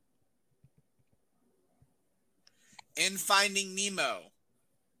 In Finding Nemo,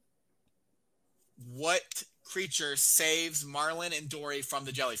 what creature saves Marlin and Dory from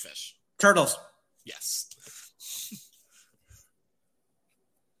the jellyfish? Turtles. Yes.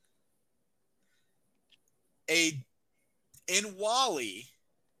 In Wall-E,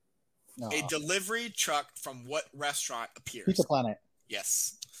 a delivery truck from what restaurant appears? Pizza Planet.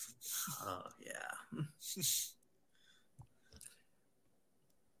 Yes. Oh, yeah.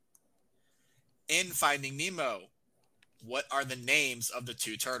 In Finding Nemo, what are the names of the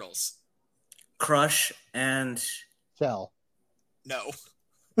two turtles? Crush and... Shell. No.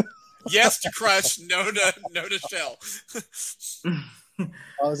 Yes to Crush, no to Shell.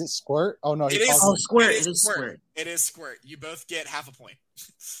 Oh, is it Squirt? Oh, no. It is Squirt. It is Squirt. It is Squirt. You both get half a point.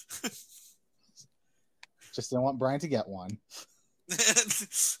 Just didn't want Brian to get one. No,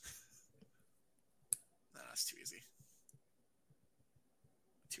 that's too easy.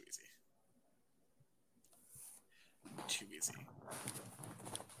 Too easy. Too easy.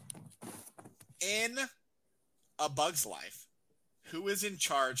 In A Bug's Life, who is in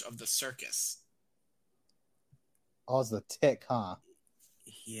charge of the circus? Oh, it's the tick, huh?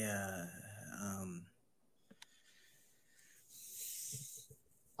 Yeah.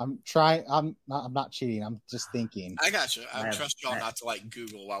 I'm trying. I'm not cheating. I'm just thinking. I got you. I trust y'all not to like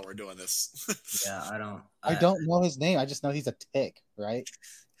Google while we're doing this. Yeah, I don't. I don't know his name. I just know he's a tick, right?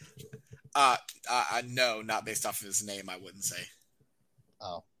 No, not based off of his name. I wouldn't say.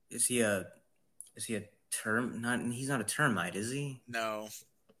 Oh, Is he a term? Not. He's not a termite, is he? No.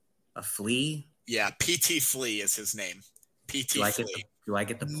 A flea? Yeah, PT Flea is his name. PT Flea. Do I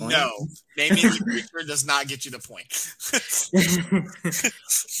get the point? No, naming the creature does not get you the point.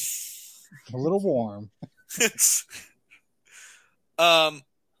 a little warm.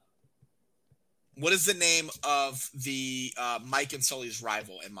 What is the name of the Mike and Sully's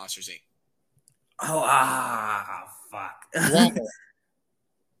rival in Monsters Inc? Oh, fuck.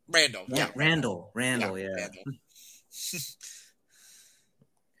 Randall. Yeah, Randall. Yeah. Randall.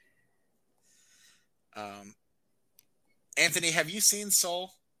 Anthony, have you seen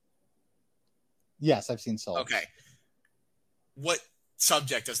Soul? Yes, I've seen Soul. Okay. What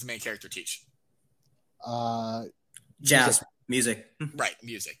subject does the main character teach? Jazz music. Right,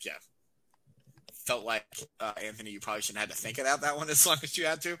 music. Yeah. Felt like Anthony, you probably shouldn't have had to think about that one as long as you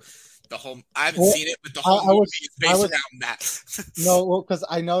had to. I haven't seen it, but the whole movie is based around that. No, because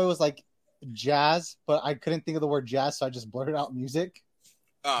I know it was like jazz, but I couldn't think of the word jazz, so I just blurted out music.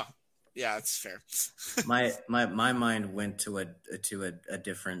 Oh, yeah, that's fair. my mind went to a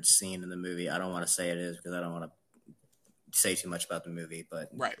different scene in the movie. I don't want to say it is because I don't want to say too much about the movie, but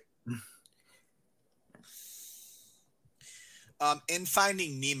right. In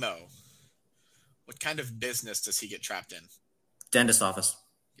Finding Nemo, what kind of business does he get trapped in? Dentist office.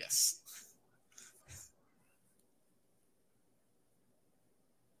 Yes.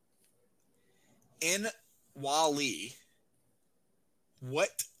 In WALL-E,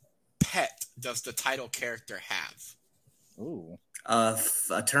 what pet does the title character have? Ooh. A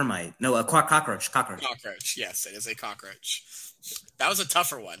termite. No, a cockroach. Cockroach. Yes, it is a cockroach. That was a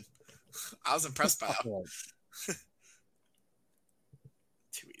tougher one. I was impressed by that.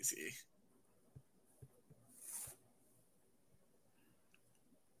 Too easy.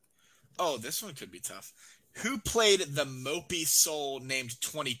 Oh, this one could be tough. Who played the mopey soul named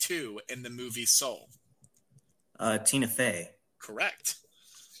 22 in the movie Soul? Tina Fey. Correct.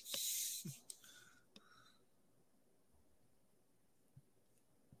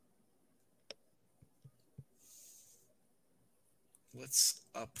 Let's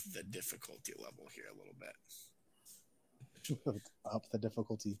up the difficulty level here a little bit. Up the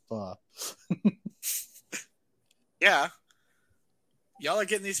difficulty. Yeah. Y'all are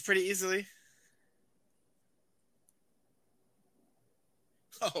getting these pretty easily.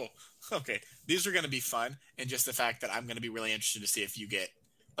 Oh, okay. These are going to be fun. And just the fact that I'm going to be really interested to see if you get,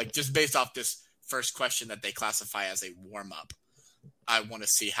 like, just based off this first question that they classify as a warm-up, I want to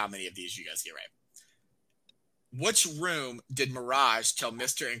see how many of these you guys get right. Which room did Mirage tell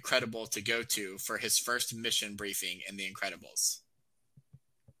Mr. Incredible to go to for his first mission briefing in The Incredibles?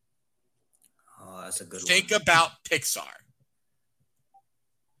 Oh, that's a good one. Think about Pixar.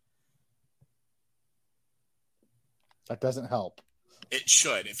 That doesn't help. It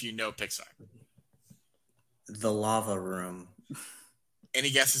should if you know Pixar. The lava room.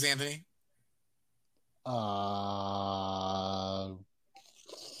 Any guesses, Anthony?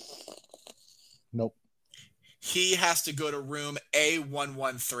 Nope. He has to go to room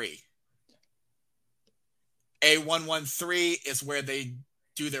A113. A113 is where they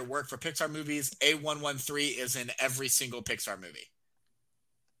do their work for Pixar movies. A113 is in every single Pixar movie.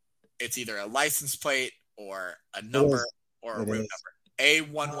 It's either a license plate or a number or a room number.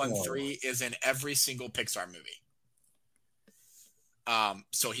 A113 is in every single Pixar movie.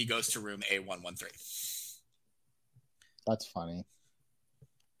 So he goes to room A113. That's funny.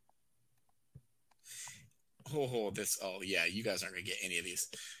 Oh, yeah, you guys aren't going to get any of these.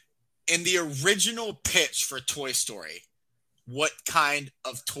 In the original pitch for Toy Story, what kind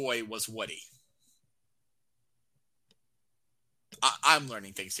of toy was Woody? I'm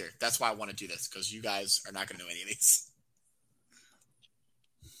learning things here. That's why I want to do this, because you guys are not going to know any of these.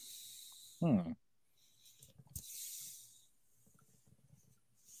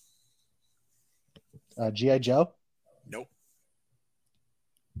 G.I. Joe? Nope.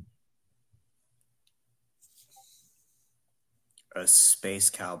 A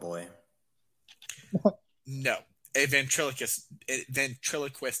space cowboy. No. A ventriloquist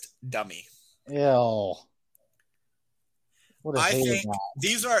dummy. Ew. I think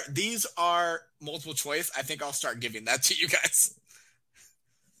these are multiple choice. I think I'll start giving that to you guys.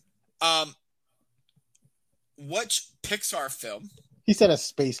 Which Pixar film? He said a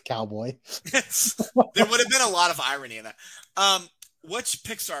space cowboy. There would have been a lot of irony in that. Which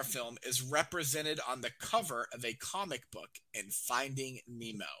Pixar film is represented on the cover of a comic book in Finding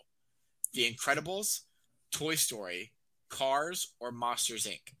Nemo? The Incredibles, Toy Story, Cars, or Monsters,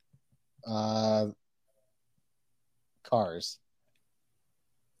 Inc.? Cars.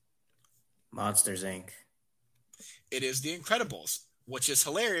 Monsters Inc. It is The Incredibles, which is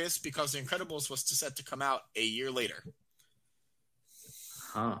hilarious because The Incredibles was set to come out a year later.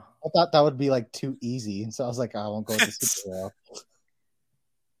 Huh. I thought that would be like too easy, and so I was like, I won't go with the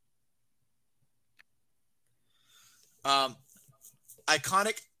superhero.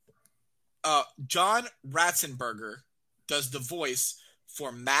 Iconic. John Ratzenberger does the voice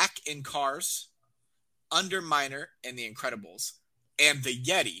for Mac in Cars, Underminer in The Incredibles, and the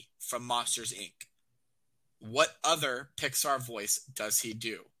Yeti from Monsters, Inc. What other Pixar voice does he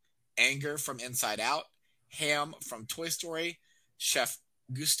do? Anger from Inside Out, Ham from Toy Story, Chef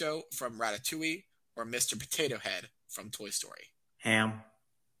Gusto from Ratatouille, or Mr. Potato Head from Toy Story? Ham.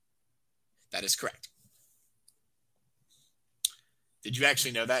 That is correct. Did you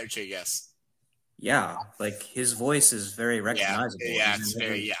actually know that, or should you guess? Yeah, like his voice is very recognizable. Yeah, it's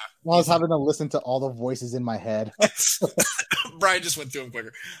very, yeah. I was having to listen to all the voices in my head. Brian just went through them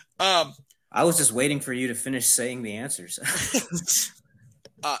quicker. I was just waiting for you to finish saying the answers.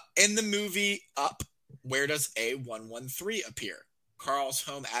 In the movie Up, where does A113 appear? Carl's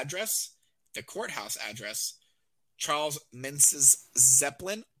home address, the courthouse address, Charles Mintz's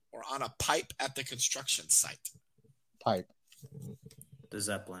Zeppelin, or on a pipe at the construction site? Pipe. The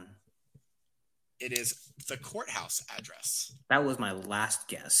Zeppelin. It is the courthouse address. That was my last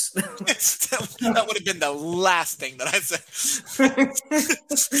guess. That would have been the last thing that I said.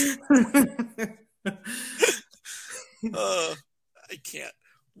 I can't.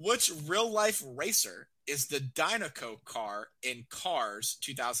 Which real-life racer is the Dynaco car in Cars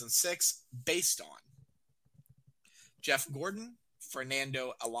 2006 based on? Jeff Gordon,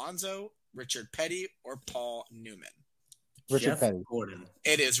 Fernando Alonso, Richard Petty, or Paul Newman? Richard Petty. Gordon.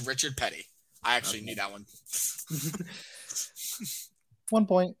 It is Richard Petty. I actually knew that one. 1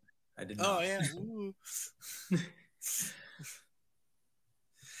 point. I did not. Oh, yeah. Ooh.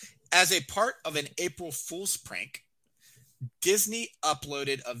 As a part of an April Fool's prank, Disney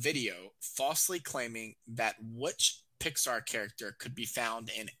uploaded a video falsely claiming that which Pixar character could be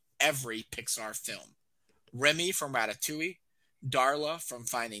found in every Pixar film? Remy from Ratatouille, Darla from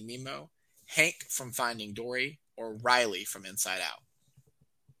Finding Nemo, Hank from Finding Dory, or Riley from Inside Out?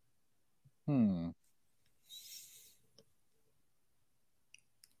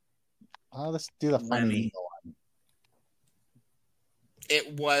 Let's do the Finding Nemo one.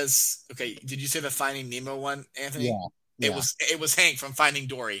 It was okay. Did you say the Finding Nemo one, Anthony? Yeah. It was Hank from Finding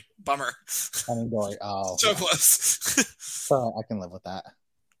Dory. Bummer. Finding Dory. Oh, so close. So I can live with that.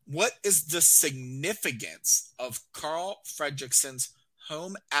 What is the significance of Carl Fredrickson's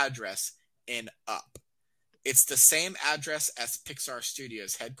home address in Up? It's the same address as Pixar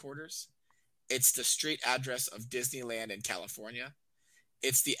Studios headquarters. It's the street address of Disneyland in California.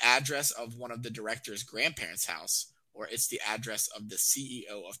 It's the address of one of the director's grandparents' house, or it's the address of the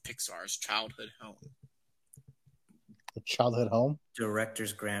CEO of Pixar's childhood home. The childhood home?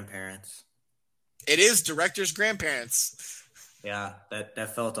 Director's grandparents. It is director's grandparents. Yeah,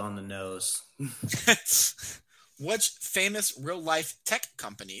 that felt on the nose. Which famous real-life tech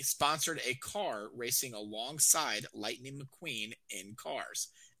company sponsored a car racing alongside Lightning McQueen in Cars?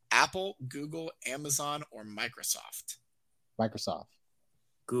 Apple, Google, Amazon, or Microsoft? Microsoft.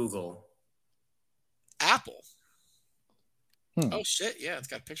 Google. Apple. Oh, shit. Yeah, it's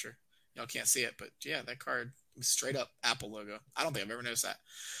got a picture. Y'all can't see it, but yeah, that card was straight up Apple logo. I don't think I've ever noticed that.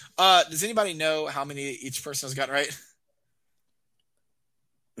 Does anybody know how many each person has gotten right?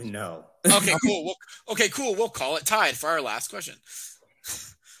 No. Okay, cool. We'll call it tied for our last question.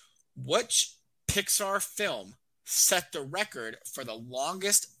 Which Pixar film set the record for the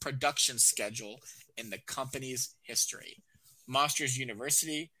longest production schedule in the company's history? Monsters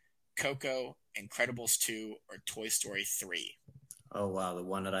University, Coco, Incredibles 2, or Toy Story 3? Oh, wow. The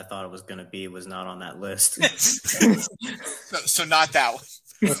one that I thought it was going to be was not on that list. so not that one.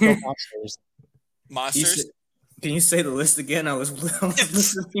 Let's go Monsters. Monsters? Can you say the list again? I was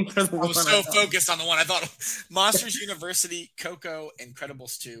listening for the one. I was so focused on the one I thought. Monsters University, Coco,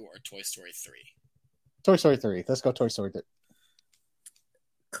 Incredibles 2, or Toy Story 3? Toy Story 3. Let's go Toy Story 3.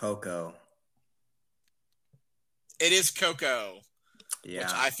 Coco. It is Coco. Yeah.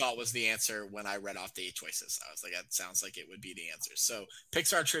 Which I thought was the answer when I read off the choices. I was like, that sounds like it would be the answer. So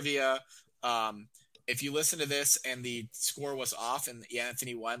Pixar trivia. If you listen to this and the score was off and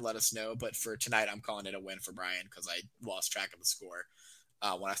Anthony won, let us know. But for tonight, I'm calling it a win for Brian because I lost track of the score.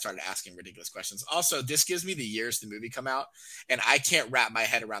 when I started asking ridiculous questions. Also, this gives me the years the movie come out, and I can't wrap my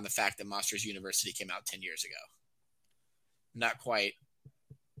head around the fact that Monsters University came out 10 years ago. Not quite.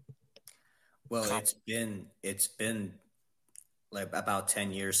 Well, it's been like about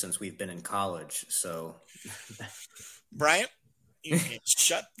 10 years since we've been in college, so Brian, you can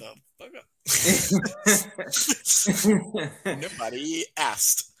shut the fuck up. Nobody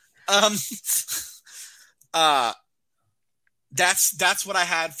asked. That's what I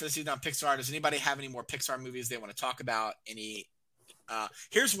had for this evening on Pixar. Does anybody have any more Pixar movies they want to talk about?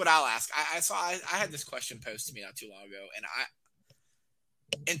 Here's what I'll ask. I had this question posed to me not too long ago, and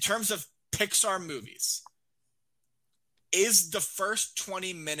in terms of Pixar movies, is the first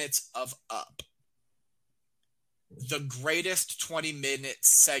 20 minutes of Up the greatest 20-minute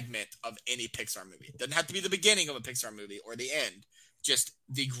segment of any Pixar movie? It doesn't have to be the beginning of a Pixar movie or the end. Just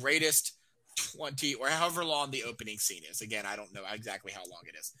the greatest 20 or however long the opening scene is. Again, I don't know exactly how long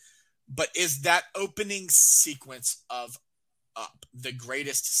it is. But is that opening sequence of Up the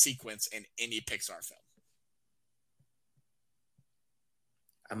greatest sequence in any Pixar film?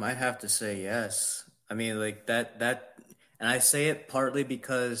 I might have to say yes. I mean, like that, and I say it partly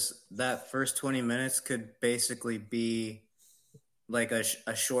because that first 20 minutes could basically be like a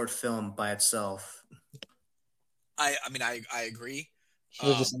short film by itself. I mean, I agree. Should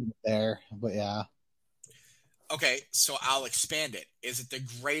have just ended there, but yeah. Okay, so I'll expand it. Is it the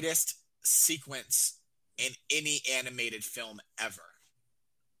greatest sequence in any animated film ever?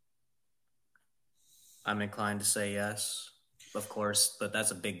 I'm inclined to say yes. Of course, but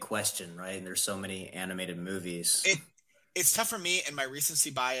that's a big question, right? And there's so many animated movies. It's tough for me, and my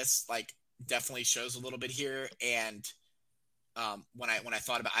recency bias like definitely shows a little bit here. And when I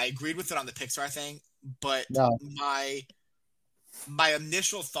thought about, I agreed with it on the Pixar thing, but No. my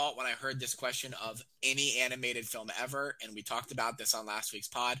initial thought when I heard this question of any animated film ever, and we talked about this on last week's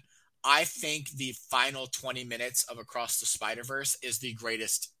pod, I think the final 20 minutes of Across the Spider-Verse is the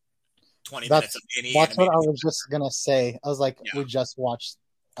greatest 20 minutes of any That's what I animated was just going to say. I was like, Yeah. we just watched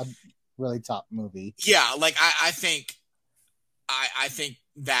a really top movie. Yeah, like I think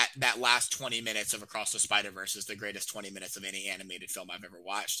that last 20 minutes of Across the Spider-Verse is the greatest 20 minutes of any animated film I've ever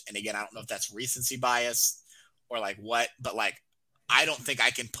watched. And again, I don't know if that's recency bias or like what, but like I don't think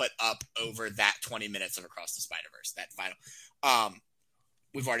I can put Up over that 20 minutes of Across the Spider-Verse, that final.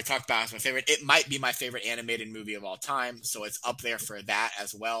 We've already talked about it as my favorite. It might be my favorite animated movie of all time, so it's up there for that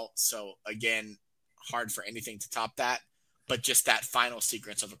as well. So again, hard for anything to top that. But just that final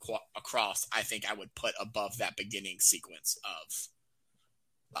sequence of Across, I think I would put above that beginning sequence of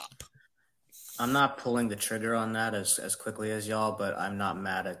Up. I'm not pulling the trigger on that as quickly as y'all, but I'm not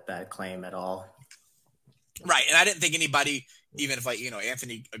mad at that claim at all. Right, and I didn't think anybody, even if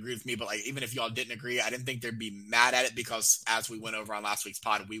Anthony agreed with me, but like even if y'all didn't agree, I didn't think they'd be mad at it because as we went over on last week's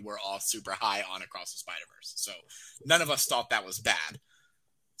pod, we were all super high on Across the Spider-Verse. So none of us thought that was bad.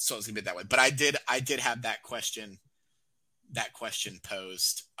 So it's gonna be that way. But I did have that question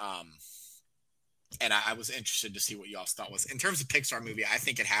posed. And I was interested to see what y'all's thought was. In terms of Pixar movie, I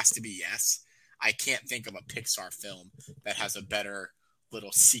think it has to be yes. I can't think of a Pixar film that has a better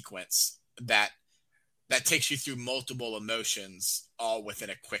little sequence that takes you through multiple emotions all within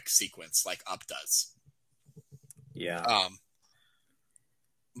a quick sequence like Up does. Yeah.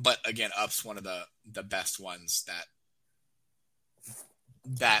 But again, Up's one of the best ones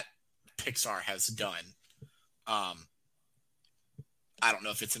that Pixar has done. I don't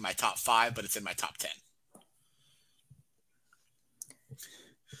know if it's in my top 5, but it's in my top 10.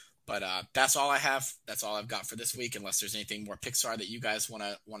 But that's all I have. That's all I've got for this week, unless there's anything more Pixar that you guys want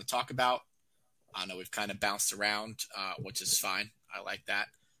to talk about. I know we've kind of bounced around, which is fine. I like that.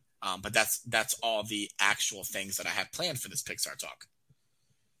 But that's all the actual things that I have planned for this Pixar talk.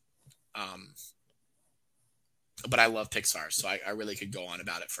 But I love Pixar, so I really could go on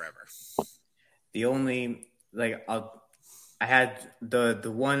about it forever. The only I had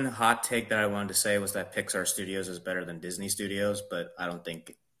the one hot take that I wanted to say was that Pixar Studios is better than Disney Studios, but I don't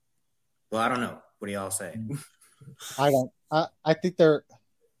think. Well, I don't know. What do y'all say? I don't. I think they're.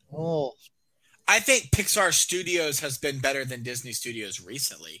 Oh. I think Pixar Studios has been better than Disney Studios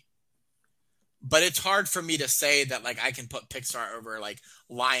recently. But it's hard for me to say that like I can put Pixar over like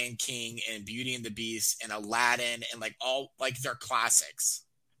Lion King and Beauty and the Beast and Aladdin and like all like their classics.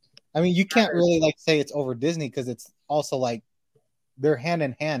 I mean, you can't really like say it's over Disney because it's also like they're hand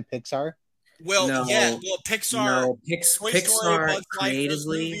in hand, Pixar. Well, yeah, well, Pixar, Toy Pixar Story, Bugs Life, creatively,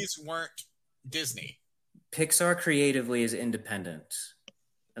 those movies weren't Disney. Pixar creatively is independent,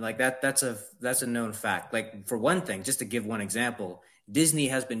 and like that's a known fact. Like for one thing, just to give one example, Disney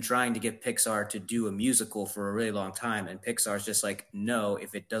has been trying to get Pixar to do a musical for a really long time, and Pixar's just like, no,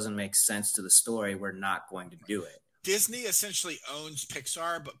 if it doesn't make sense to the story, we're not going to do it. Disney essentially owns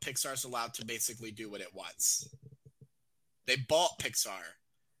Pixar, but Pixar's allowed to basically do what it wants. They bought Pixar,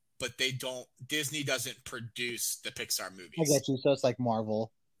 but Disney doesn't produce the Pixar movies. I get you. So it's like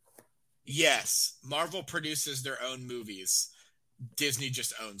Marvel. Yes. Marvel produces their own movies. Disney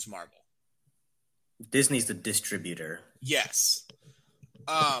just owns Marvel. Disney's the distributor. Yes.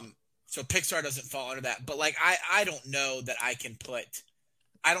 So Pixar doesn't fall under that. But like I don't know that I can put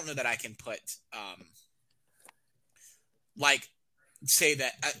like say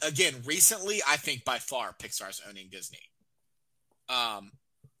that again, recently I think by far Pixar's owning Disney.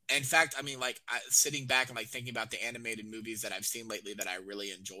 In fact, I mean, like sitting back and like thinking about the animated movies that I've seen lately that I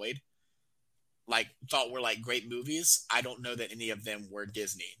really enjoyed, like thought were like great movies. I don't know that any of them were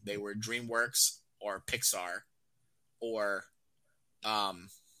Disney. They were DreamWorks or Pixar or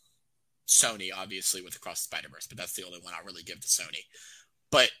Sony, obviously with Across the Spider-Verse, but that's the only one I'll really give to Sony.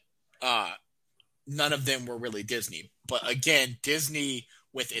 But none of them were really Disney. But again, Disney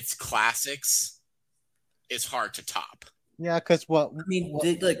with its classics is hard to top. Yeah, because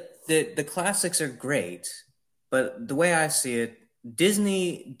the classics are great, but the way I see it,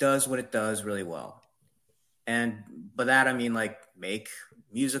 Disney does what it does really well. And by that, I mean, like, make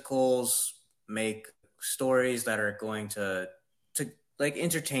musicals, make stories that are going to like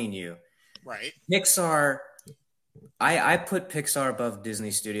entertain you. Right. Pixar, I put Pixar above Disney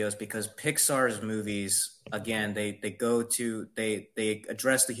Studios because Pixar's movies, again, they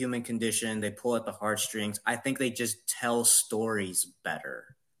address the human condition, they pull at the heartstrings. I think they just tell stories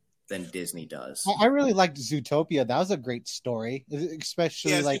better than Disney does. I really liked Zootopia. That was a great story,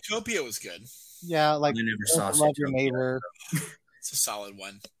 especially like Zootopia was good. Yeah, like I never saw Love Your Neighbor. It's a solid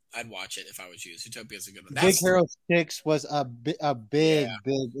one. I'd watch it if I was you. Zootopia is a good one. Big Hero 6 was a big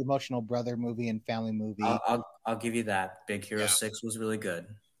emotional brother movie and family movie. I'll give you that. Big Hero 6 was really good.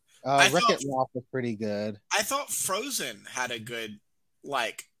 Wreck-It Ralph was pretty good. I thought Frozen had a good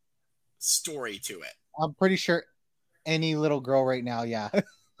like story to it. I'm pretty sure any little girl right now,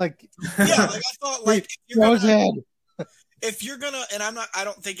 like I thought like Frozen. If you're gonna, and I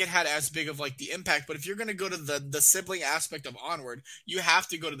don't think it had as big of like the impact, but if you're gonna go to the sibling aspect of Onward, you have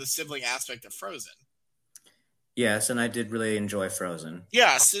to go to the sibling aspect of Frozen. Yes, and I did really enjoy Frozen.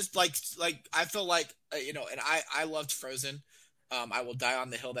 Yes, it's like I feel like and I loved Frozen. I will die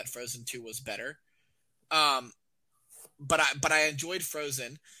on the hill that Frozen 2 was better. But I enjoyed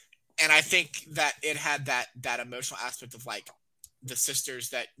Frozen, and I think that it had that emotional aspect of like the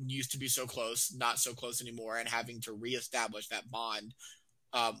sisters that used to be so close, not so close anymore, and having to reestablish that bond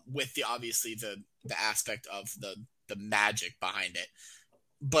with the obviously the aspect of the magic behind it.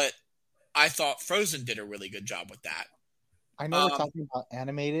 But I thought Frozen did a really good job with that. I know we're talking about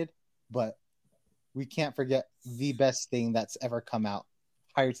animated, but we can't forget the best thing that's ever come out,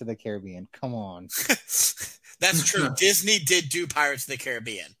 Pirates of the Caribbean. Come on. That's true. Disney did do Pirates of the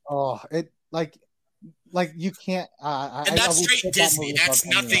Caribbean. Oh, it like you can't. And that's straight Disney. That's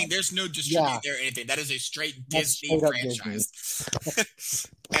nothing. There's no distributing there or anything. That is a straight Disney franchise.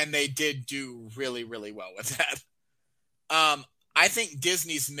 And they did do really, really well with that. I think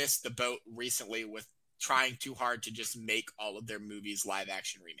Disney's missed the boat recently with trying too hard to just make all of their movies live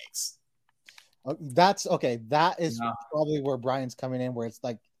action remakes. That's okay. That is probably where Brian's coming in, where it's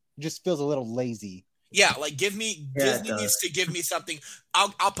like just feels a little lazy. Yeah, like Disney needs to give me something.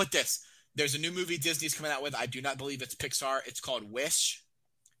 I'll put this. There's a new movie Disney's coming out with. I do not believe it's Pixar. It's called Wish,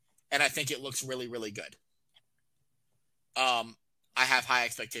 and I think it looks really, really good. I have high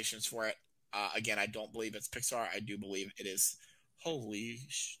expectations for it. Again, I don't believe it's Pixar. I do believe it is. Holy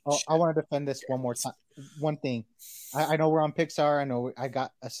shit. I want to defend this one more time. One thing. I know we're on Pixar. I know I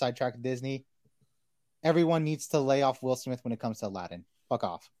got a sidetrack Disney. Everyone needs to lay off Will Smith when it comes to Aladdin. Fuck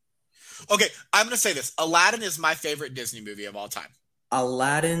off. Okay, I'm going to say this. Aladdin is my favorite Disney movie of all time.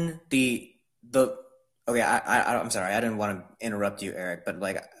 Aladdin, I'm sorry, I didn't want to interrupt you, Eric, but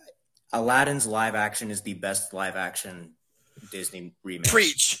like Aladdin's live action is the best live action Disney remake.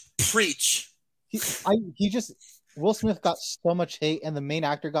 Preach. Will Smith got so much hate, and the main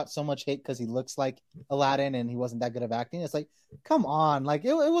actor got so much hate because he looks like Aladdin and he wasn't that good of acting. It's like, come on, like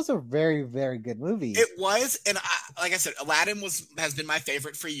it was a very, very good movie. It was, and like I said, Aladdin has been my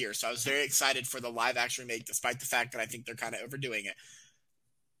favorite for years, so I was very excited for the live action remake, despite the fact that I think they're kind of overdoing it.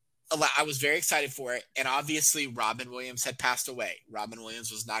 I was very excited for it, and obviously Robin Williams had passed away. Robin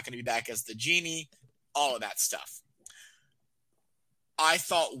Williams was not going to be back as the genie, all of that stuff. I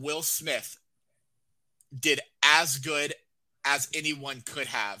thought Will Smith did as good as anyone could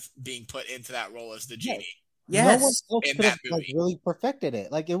have being put into that role as the genie. no one Yes, else in could have that like movie. really perfected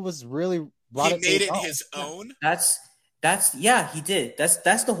it. Like it was really brought He it to made its it own. his own. that's yeah, he did.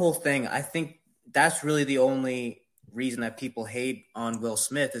 That's the whole thing. I think that's really the only reason that people hate on Will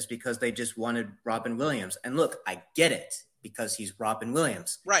Smith is because they just wanted Robin Williams. And look, I get it because he's Robin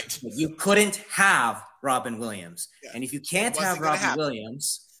Williams. Right. But you couldn't have Robin Williams. Yeah. And if you can't wasn't have gonna Robin happen.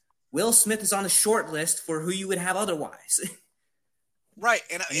 Williams, Will Smith is on the short list for who you would have otherwise. Right.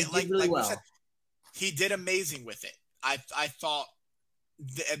 And And he like did really we well. said, he did amazing with it. I thought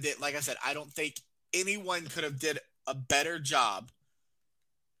that, like I said, I don't think anyone could have did a better job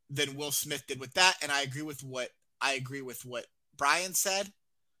than Will Smith did with that. And I agree with what Brian said.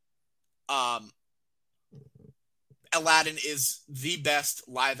 Aladdin is the best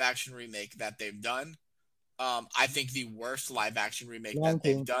live action remake that they've done. I think the worst live action remake Lion that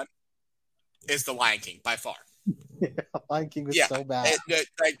they've King. done is The Lion King by far. Lion King was Yeah. so bad.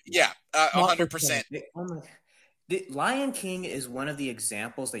 100%. The Lion King is one of the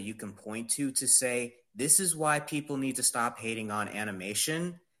examples that you can point to say this is why people need to stop hating on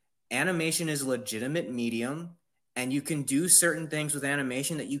animation. Animation is a legitimate medium, and you can do certain things with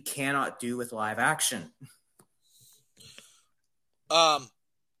animation that you cannot do with live action.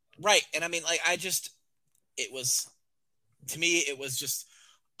 Right. And I mean, like, to me, it was just,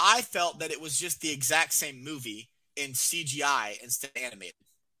 I felt that it was just the exact same movie in CGI instead of animated.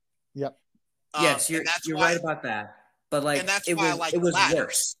 Yep. Yes, you're right about that. But like, and that's it why was I like it was Aladdin.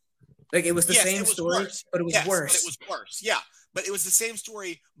 worse. Like it was the same story, but it was worse. But it was worse. Yeah, but it was the same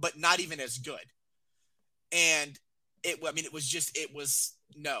story, but not even as good. And it was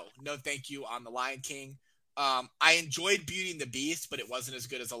no, thank you on The Lion King. I enjoyed Beauty and the Beast, but it wasn't as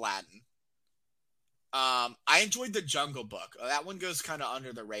good as Aladdin. I enjoyed The Jungle Book. That one goes kind of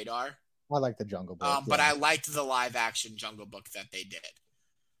under the radar. I like The Jungle Book. But I liked the live action Jungle Book that they did.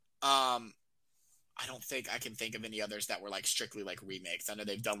 I don't think I can think of any others that were like strictly like remakes. I know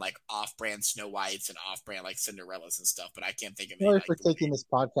they've done like off-brand Snow Whites and off-brand like Cinderellas and stuff, but I can't think of any. Sorry for taking this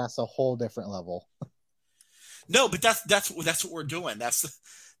podcast a whole different level. No, but that's what we're doing.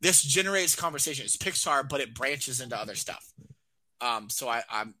 This generates conversation. It's Pixar, but it branches into other stuff. So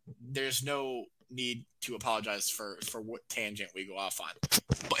I'm there's no need to apologize for what tangent we go off on.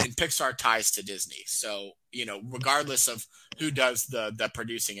 But and Pixar ties to Disney, so regardless of who does the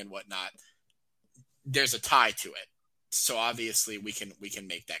producing and whatnot, there's a tie to it. So obviously we can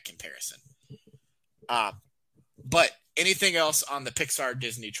make that comparison. But anything else on the Pixar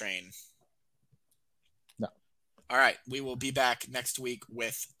Disney train? No. All right, we will be back next week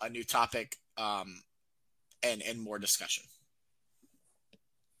with a new topic and more discussion.